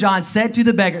 Peter and John said to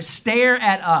the beggar, stare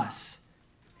at us.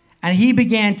 And he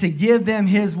began to give them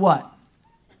his what?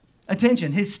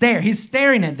 Attention, his stare. He's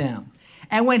staring at them.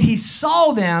 And when he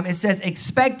saw them, it says,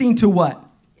 expecting to what?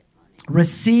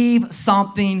 Receive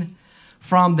something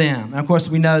from them. And of course,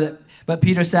 we know that, but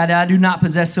Peter said, I do not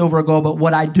possess silver or gold, but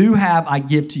what I do have, I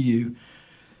give to you.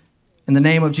 In the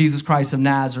name of Jesus Christ of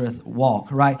Nazareth, walk,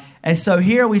 right? And so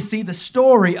here we see the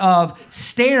story of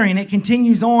staring. It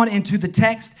continues on into the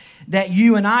text that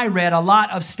you and I read. A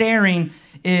lot of staring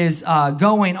is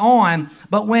going on.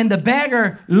 But when the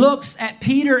beggar looks at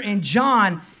Peter and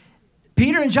John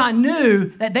knew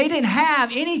that they didn't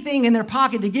have anything in their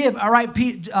pocket to give. All right,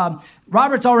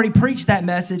 Robert's already preached that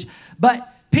message.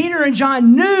 But Peter and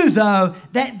John knew, though,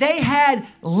 that they had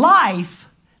life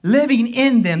living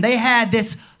in them. They had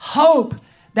this hope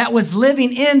that was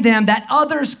living in them that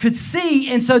others could see.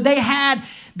 And so they had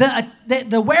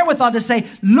the wherewithal to say,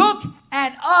 look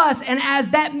at us. And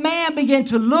as that man began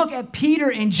to look at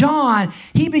Peter and John,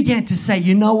 he began to say,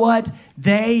 you know what?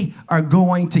 They are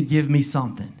going to give me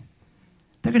something.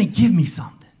 They're going to give me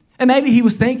something. And maybe he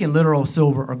was thinking literal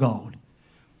silver or gold.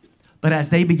 But as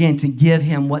they began to give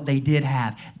him what they did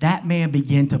have, that man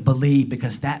began to believe,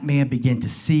 because that man began to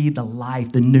see the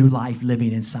life, the new life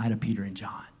living inside of Peter and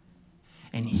John.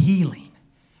 And healing,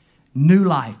 new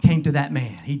life came to that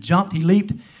man. He jumped, he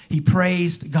leaped, he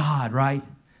praised God, right?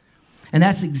 And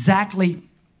that's exactly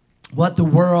what the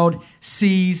world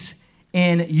sees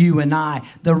in you and I.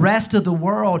 The rest of the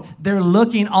world, they're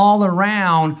looking all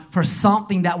around for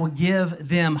something that will give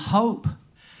them hope.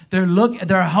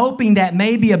 They're hoping that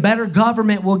maybe a better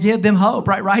government will give them hope.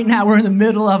 Right now, we're in the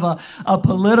middle of a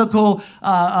political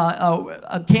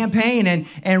a campaign,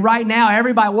 and right now,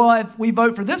 everybody, well, if we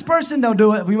vote for this person, they'll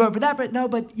do it. If we vote for that, but no.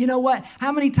 But you know what?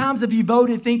 How many times have you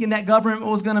voted thinking that government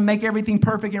was going to make everything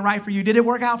perfect and right for you? Did it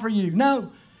work out for you? No.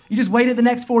 You just waited the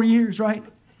next 4 years, right?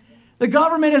 The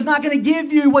government is not going to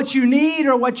give you what you need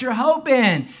or what you're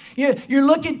hoping. You're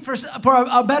looking for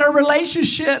a better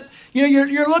relationship.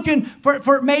 You're looking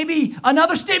for maybe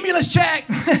another stimulus check.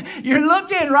 You're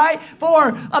looking, right,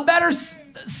 for a better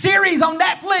series on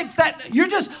Netflix, that you're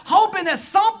just hoping that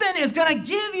something is going to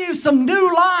give you some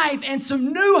new life and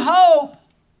some new hope.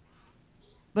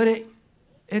 But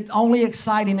it's only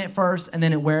exciting at first, and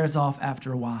then it wears off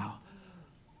after a while.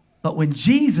 But when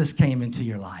Jesus came into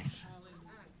your life,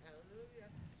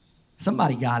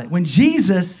 somebody got it. When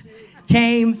Jesus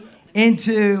came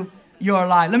into your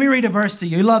life. Let me read a verse to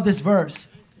you. You love this verse.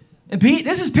 And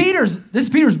this is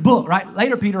Peter's book, right?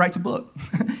 Later, Peter writes a book.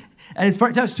 And it's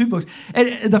tells 2 books.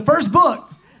 And the first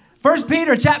book, 1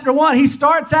 Peter chapter 1, he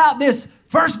starts out this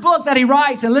first book that he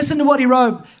writes, and listen to what he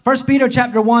wrote. 1 Peter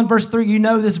chapter 1, verse 3. You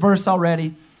know this verse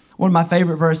already. One of my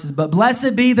favorite verses. But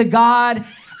blessed be the God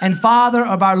and Father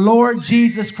of our Lord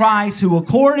Jesus Christ, who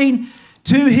according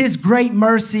to his great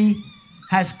mercy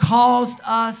has caused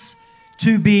us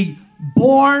to be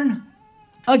born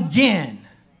again.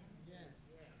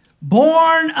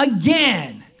 Born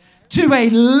again to a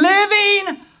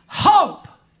living hope.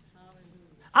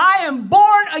 I am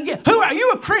born again. Who are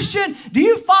you, a Christian? Do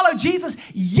you follow Jesus?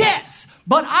 Yes,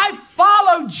 but I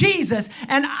follow Jesus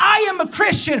and I am a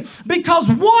Christian because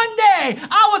one day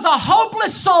I was a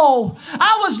hopeless soul.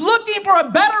 I was looking for a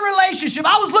better relationship.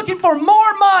 I was looking for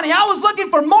more money. I was looking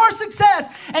for more success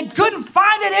and couldn't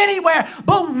find it anywhere.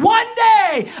 But one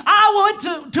day I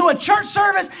went to a church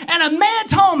service and a man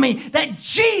told me that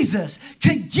Jesus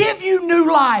could give you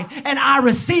new life, and I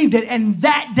received it. And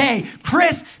that day,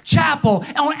 Chris Chapel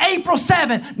on April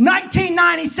 7th,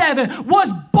 1997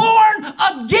 was born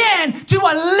again to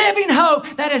a living hope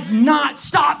that has not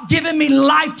stopped giving me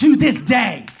life to this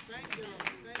day.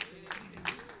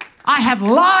 I have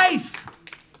life.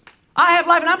 I have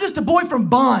life, and I'm just a boy from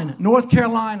Bunn, North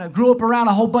Carolina. Grew up around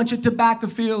a whole bunch of tobacco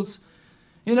fields,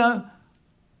 you know.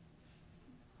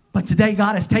 But today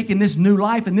God has taken this new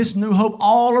life and this new hope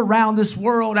all around this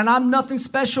world. And I'm nothing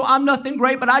special. I'm nothing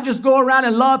great. But I just go around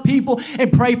and love people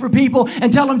and pray for people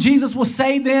and tell them Jesus will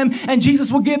save them and Jesus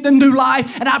will give them new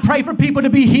life. And I pray for people to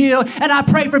be healed. And I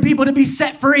pray for people to be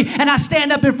set free. And I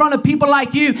stand up in front of people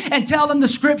like you and tell them the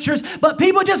scriptures. But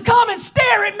people just come and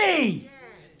stare at me.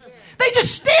 They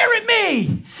just stare at me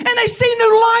and they see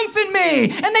new life in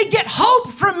me and they get hope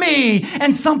from me.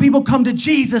 And some people come to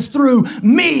Jesus through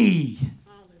me.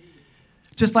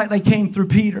 Just like they came through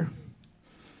Peter.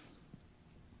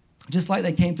 Just like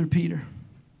they came through Peter.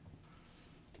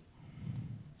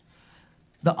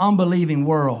 The unbelieving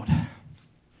world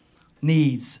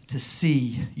needs to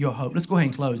see your hope. Let's go ahead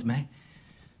and close, man.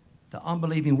 The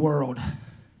unbelieving world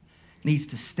needs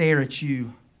to stare at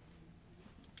you.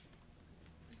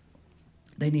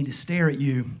 They need to stare at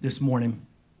you this morning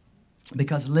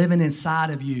because living inside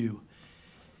of you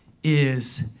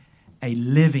is a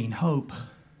living hope.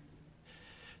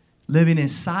 Living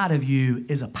inside of you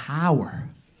is a power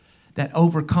that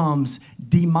overcomes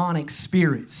demonic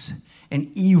spirits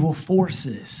and evil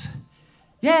forces.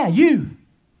 Yeah, you.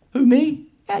 Who, me?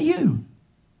 Yeah, you.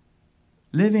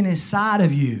 Living inside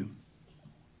of you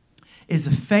is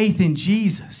a faith in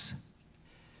Jesus.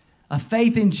 A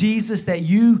faith in Jesus that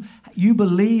you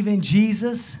believe in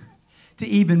Jesus to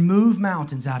even move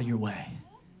mountains out of your way.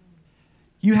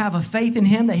 You have a faith in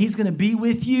him that he's going to be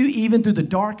with you even through the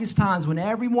darkest times when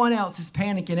everyone else is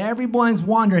panicking. Everyone's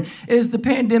wondering, is the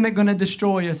pandemic going to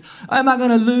destroy us? Am I going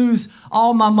to lose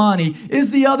all my money? Is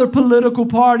the other political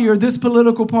party or this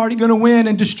political party going to win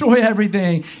and destroy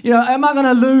everything? You know, am I going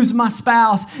to lose my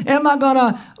spouse? Am I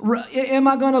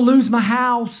going to lose my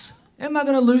house? Am I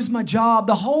going to lose my job?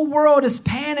 The whole world is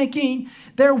panicking.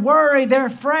 They're worried. They're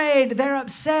afraid. They're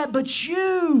upset. But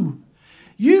you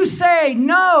say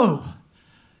no.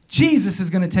 Jesus is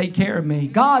going to take care of me.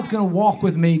 God's going to walk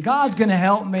with me. God's going to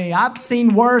help me. I've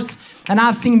seen worse and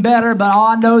I've seen better, but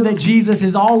I know that Jesus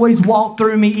has always walked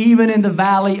through me, even in the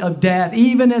valley of death,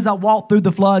 even as I walk through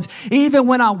the floods, even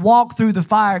when I walk through the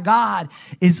fire. God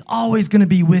is always going to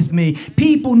be with me.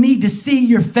 People need to see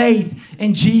your faith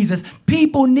in Jesus.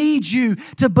 People need you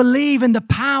to believe in the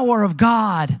power of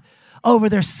God over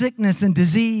their sickness and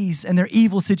disease and their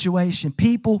evil situation.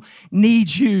 People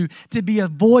need you to be a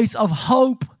voice of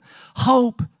hope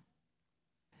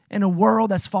in a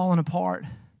world that's falling apart.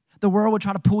 The world will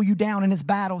try to pull you down in its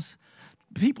battles.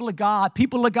 People of God,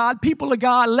 people of God, people of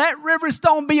God, let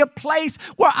Riverstone be a place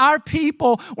where our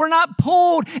people, we're not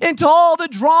pulled into all the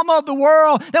drama of the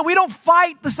world, that we don't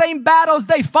fight the same battles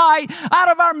they fight. Out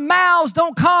of our mouths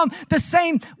don't come the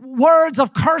same words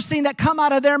of cursing that come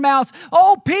out of their mouths.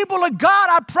 Oh, people of God,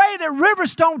 I pray that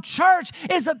Riverstone Church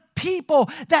is a people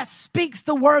that speaks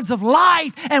the words of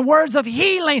life and words of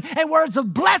healing and words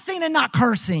of blessing and not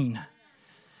cursing.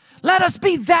 Let us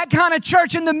be that kind of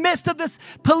church in the midst of this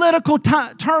political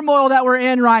turmoil that we're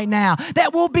in right now.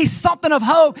 That will be something of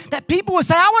hope, that people will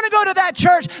say, I want to go to that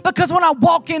church because when I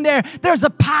walk in there, there's a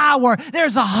power,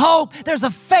 there's a hope, there's a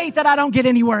faith that I don't get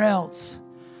anywhere else.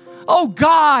 Oh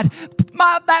God,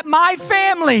 that my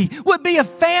family would be a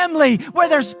family where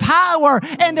there's power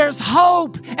and there's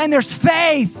hope and there's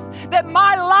faith. That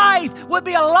my life would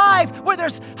be a life where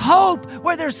there's hope,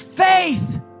 where there's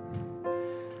faith,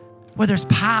 where there's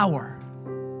power.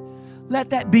 Let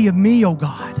that be of me, oh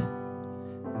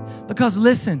God. Because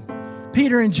listen,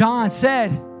 Peter and John said,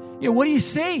 what do you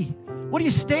see? What are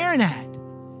you staring at?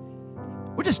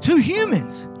 We're just two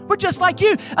humans. We're just like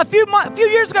you. A few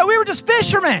years ago, we were just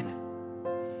fishermen.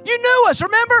 You knew us,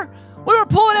 remember? We were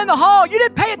pulling in the haul. You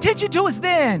didn't pay attention to us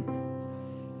then.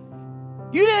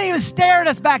 You didn't even stare at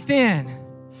us back then.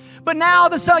 But now all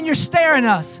of a sudden you're staring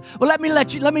at us. Well, let me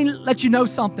let you know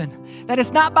something. That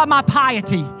it's not by my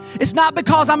piety. It's not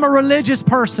because I'm a religious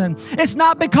person. It's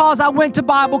not because I went to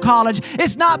Bible college.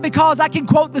 It's not because I can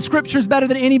quote the scriptures better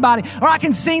than anybody or I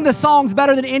can sing the songs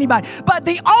better than anybody. But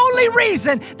the only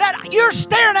reason that you're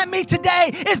staring at me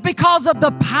today is because of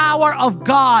the power of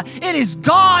God. It is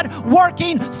God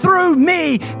working through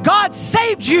me. God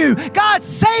saved you. God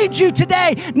saved you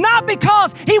today, not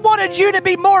because He wanted you to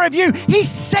be more of you. He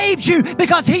saved you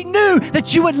because He knew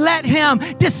that you would let Him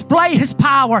display His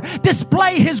power,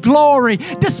 display His glory,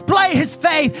 display His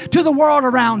faith to the world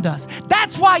around us.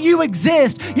 That's why you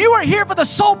exist. You are here for the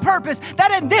sole purpose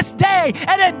that in this day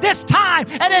and in this time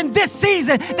and in this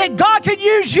season that God can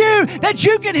use you, that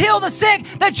you can heal the sick,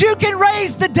 that you can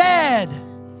raise the dead.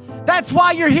 That's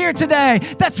why you're here today.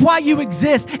 That's why you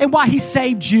exist and why He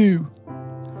saved you.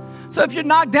 So if you're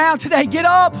knocked down today, get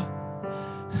up.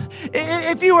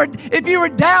 If you were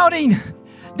doubting,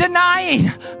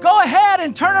 denying, go ahead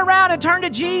and turn around and turn to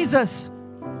Jesus.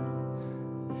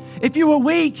 If you were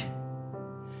weak,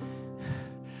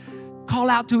 call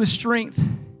out to His strength.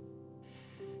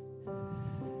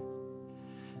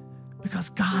 Because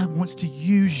God wants to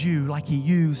use you like He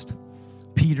used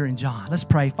Peter and John. Let's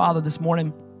pray. Father, this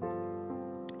morning.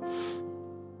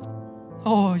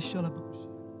 Oh, shut up.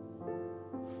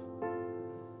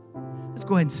 Let's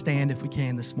go ahead and stand if we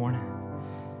can this morning.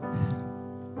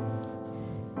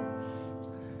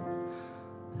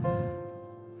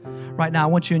 Right now, I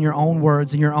want you in your own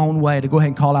words, in your own way, to go ahead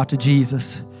and call out to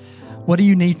Jesus. What do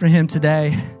you need from Him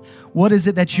today? What is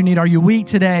it that you need? Are you weak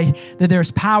today? That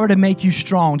there's power to make you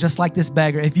strong, just like this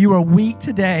beggar. If you are weak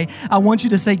today, I want you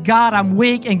to say, God, I'm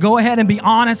weak, and go ahead and be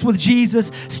honest with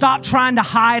Jesus. Stop trying to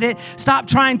hide it. Stop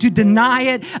trying to deny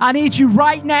it. I need you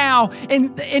right now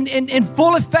in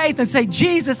full of faith and say,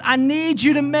 Jesus, I need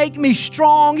you to make me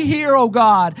strong here, oh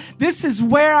God. This is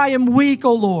where I am weak,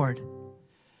 oh Lord.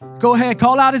 Go ahead,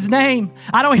 call out His name.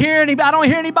 I don't hear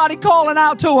anybody calling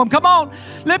out to Him. Come on,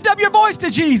 lift up your voice to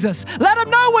Jesus. Let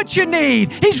Him know what you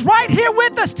need. He's right here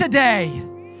with us today.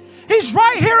 He's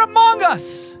right here among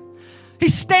us.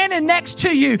 He's standing next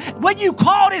to you. When you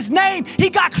called His name, He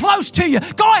got close to you.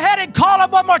 Go ahead and call Him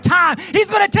one more time.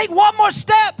 He's going to take one more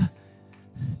step.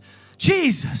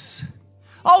 Jesus.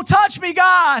 Oh, touch me,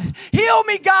 God. Heal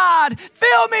me, God.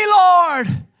 Fill me, Lord.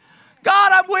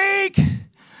 God, I'm weak.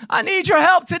 I need your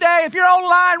help today. If you're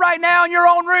online right now in your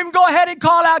own room, go ahead and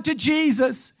call out to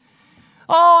Jesus.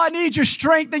 Oh, I need your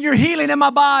strength and your healing in my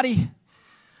body.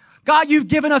 God, you've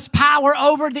given us power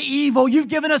over the evil. You've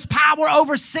given us power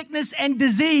over sickness and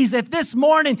disease. If this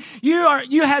morning you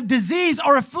have disease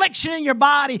or affliction in your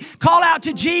body, call out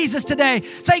to Jesus today.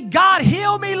 Say, God,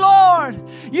 heal me, Lord.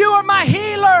 You are my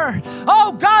healer.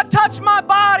 Oh, God, touch my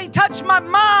body, touch my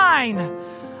mind.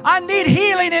 I need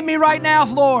healing in me right now,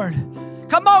 Lord.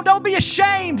 Come on, don't be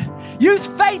ashamed. Use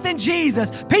faith in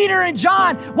Jesus. Peter and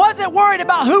John wasn't worried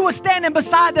about who was standing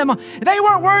beside them. They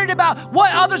weren't worried about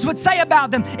what others would say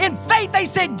about them. In faith, they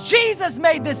said, Jesus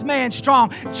made this man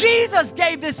strong. Jesus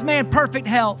gave this man perfect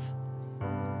health.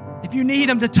 If you need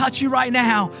Him to touch you right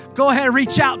now, go ahead and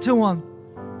reach out to Him.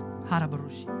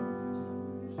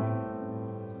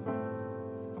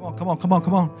 Come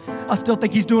on. I still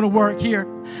think He's doing a work here.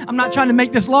 I'm not trying to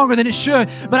make this longer than it should,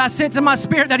 but I sense in my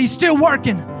spirit that He's still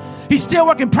working. He's still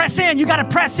working. Press in. You got to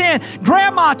press in.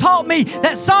 Grandma taught me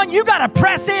that, son, you got to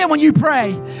press in when you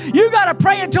pray. You got to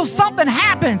pray until something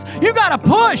happens. You got to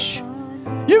push.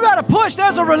 You got to push.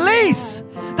 There's a release.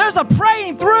 There's a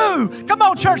praying through. Come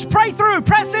on, church. Pray through.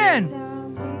 Press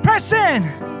in. Press in.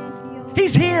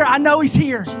 He's here. I know He's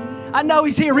here. I know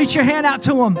He's here. Reach your hand out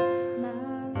to Him.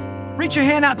 Reach your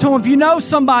hand out to Him. If you know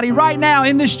somebody right now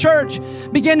in this church,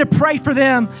 begin to pray for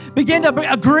them. Begin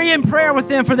to agree in prayer with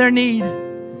them for their need.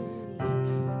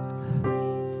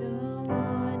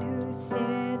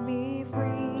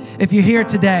 If you're here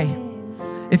today,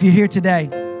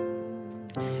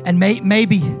 and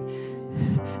maybe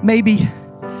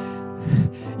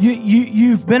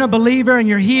you've been a believer and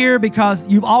you're here because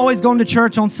you've always gone to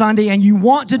church on Sunday and you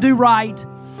want to do right.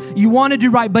 You want to do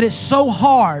right, but it's so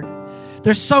hard.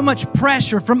 There's so much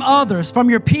pressure from others, from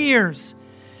your peers,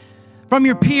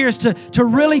 to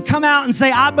really come out and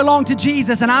say, I belong to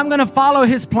Jesus and I'm going to follow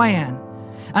His plan.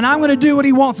 And I'm going to do what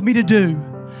He wants me to do.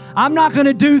 I'm not going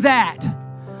to do that.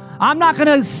 I'm not going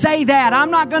to say that.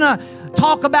 I'm not going to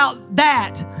talk about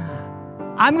that.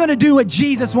 I'm going to do what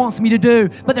Jesus wants me to do.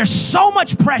 But there's so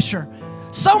much pressure.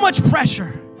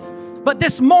 But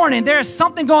this morning, there is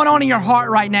something going on in your heart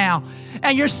right now.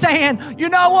 and you're saying, you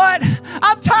know what?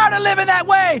 I'm tired of living that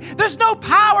way. There's no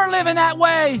power living that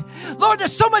way. Lord,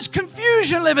 there's so much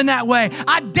confusion living that way.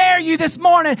 I dare you this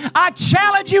morning. I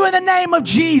challenge you in the name of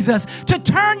Jesus to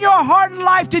turn your heart and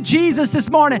life to Jesus this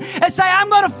morning and say, I'm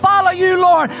going to follow you,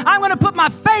 Lord. I'm going to put my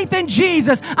faith in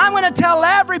Jesus. I'm going to tell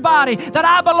everybody that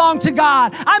I belong to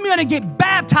God. I'm going to get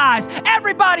baptized.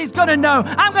 Everybody's going to know.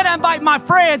 I'm going to invite my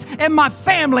friends and my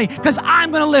family because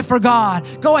I'm going to live for God.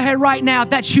 Go ahead right now.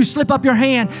 If that's you, slip up your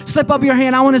hand. Slip up your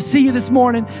hand. I want to see you this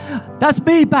morning. That's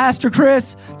me, Pastor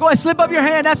Chris. Go ahead, slip up your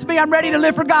hand. That's me. I'm ready to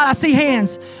live for God. I see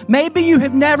hands. Maybe you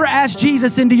have never asked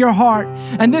Jesus into your heart,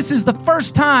 and this is the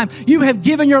first time you have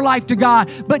given your life to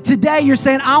God. But today you're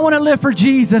saying, I want to live for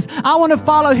Jesus. I want to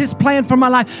follow His plan for my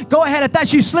life. Go ahead. If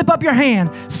that's you, slip up your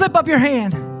hand. Slip up your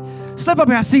hand. Slip up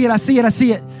your hand. I see it. I see it. I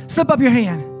see it. Slip up your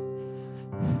hand.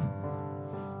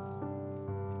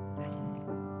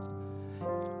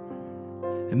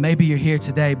 And maybe you're here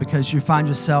today because you find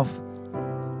yourself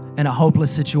in a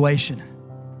hopeless situation.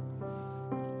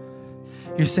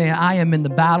 You're saying, I am in the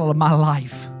battle of my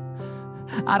life.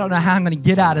 I don't know how I'm going to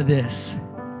get out of this.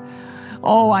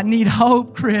 Oh, I need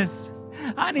hope, Chris.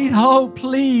 I need hope,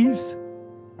 please.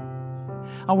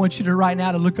 I want you to right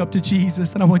now to look up to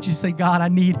Jesus, and I want you to say, God, I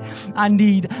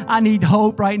need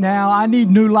hope right now. I need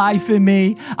new life in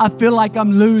me. I feel like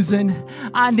I'm losing.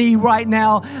 I need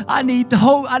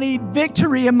hope. I need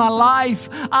victory in my life.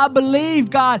 I believe,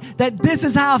 God, that this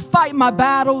is how I fight my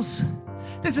battles.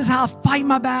 This is how I fight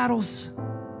my battles.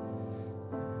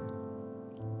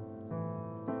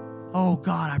 Oh,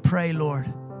 God, I pray, Lord,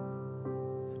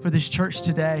 for this church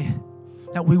today,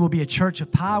 that we will be a church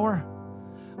of power.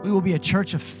 We will be a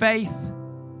church of faith.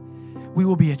 We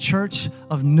will be a church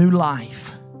of new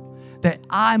life. That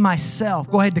I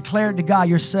myself, go ahead, declare it to God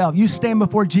yourself. You stand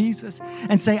before Jesus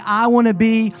and say, I want to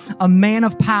be a man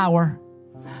of power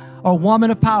or a woman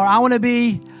of power. I want to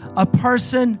be a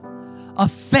person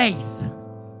of faith.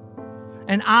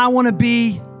 And I want to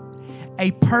be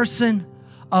a person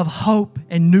of hope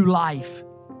and new life.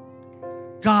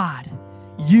 God,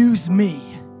 use me.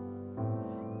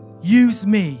 Use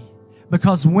me.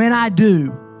 Because when I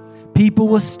do, people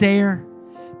will stare,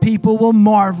 people will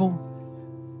marvel,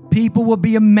 people will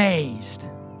be amazed,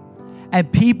 and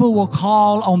people will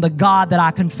call on the God that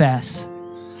I confess.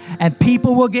 And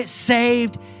people will get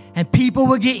saved, and people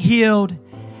will get healed,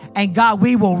 and God,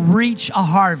 we will reach a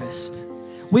harvest.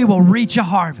 We will reach a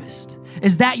harvest.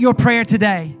 Is that your prayer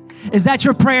today? Is that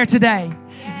your prayer today?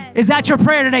 Yes. Is that your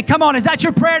prayer today? Come on, is that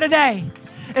your prayer today?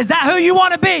 Is that who you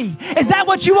want to be? Is that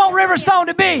what you want Riverstone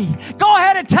to be? Go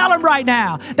ahead and tell them right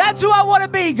now. That's who I want to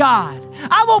be, God.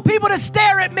 I want people to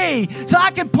stare at me so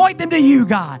I can point them to you,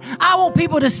 God. I want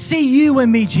people to see you in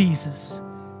me, Jesus.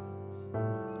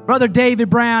 Brother David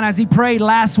Brown, as he prayed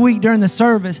last week during the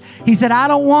service, he said, I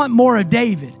don't want more of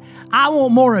David. I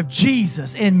want more of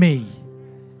Jesus in me.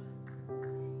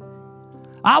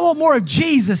 I want more of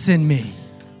Jesus in me.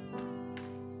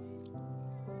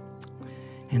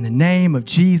 In the name of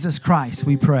Jesus Christ,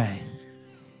 we pray.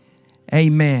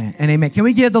 Amen and amen. Can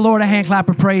we give the Lord a hand clap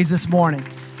of praise this morning?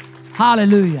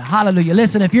 Hallelujah. Hallelujah.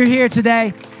 Listen, if you're here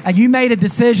today and you made a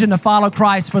decision to follow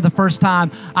Christ for the first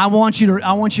time, I want you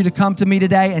to come to me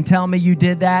today and tell me you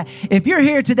did that. If you're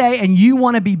here today and you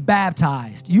want to be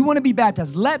baptized,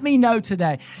 let me know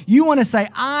today. You want to say,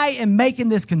 I am making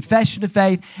this confession of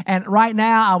faith, and right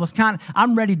now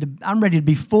I'm ready to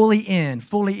be fully in.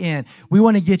 We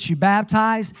want to get you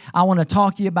baptized. I want to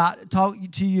talk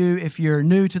to you if you're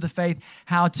new to the faith,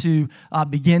 how to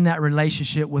begin that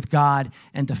relationship with God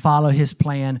and to follow His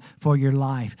plan for your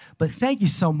life. But thank you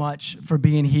so much for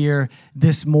being here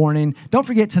this morning. Don't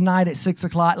forget tonight at 6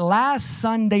 o'clock. Last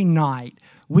Sunday night,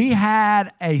 we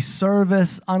had a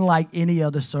service unlike any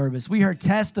other service. We heard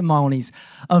testimonies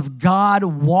of God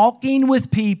walking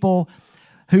with people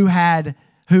who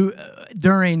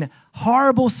during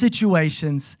horrible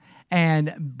situations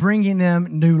and bringing them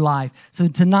new life. So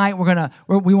tonight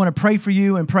we want to pray for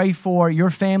you and pray for your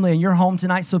family and your home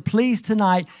tonight. So please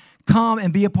tonight, come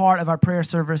and be a part of our prayer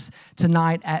service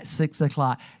tonight at 6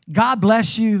 o'clock. God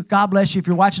bless you. God bless you. If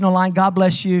you're watching online, God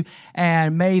bless you.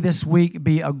 And may this week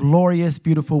be a glorious,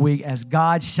 beautiful week as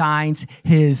God shines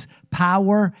His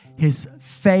power, His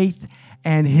faith,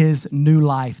 and His new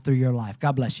life through your life.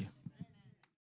 God bless you.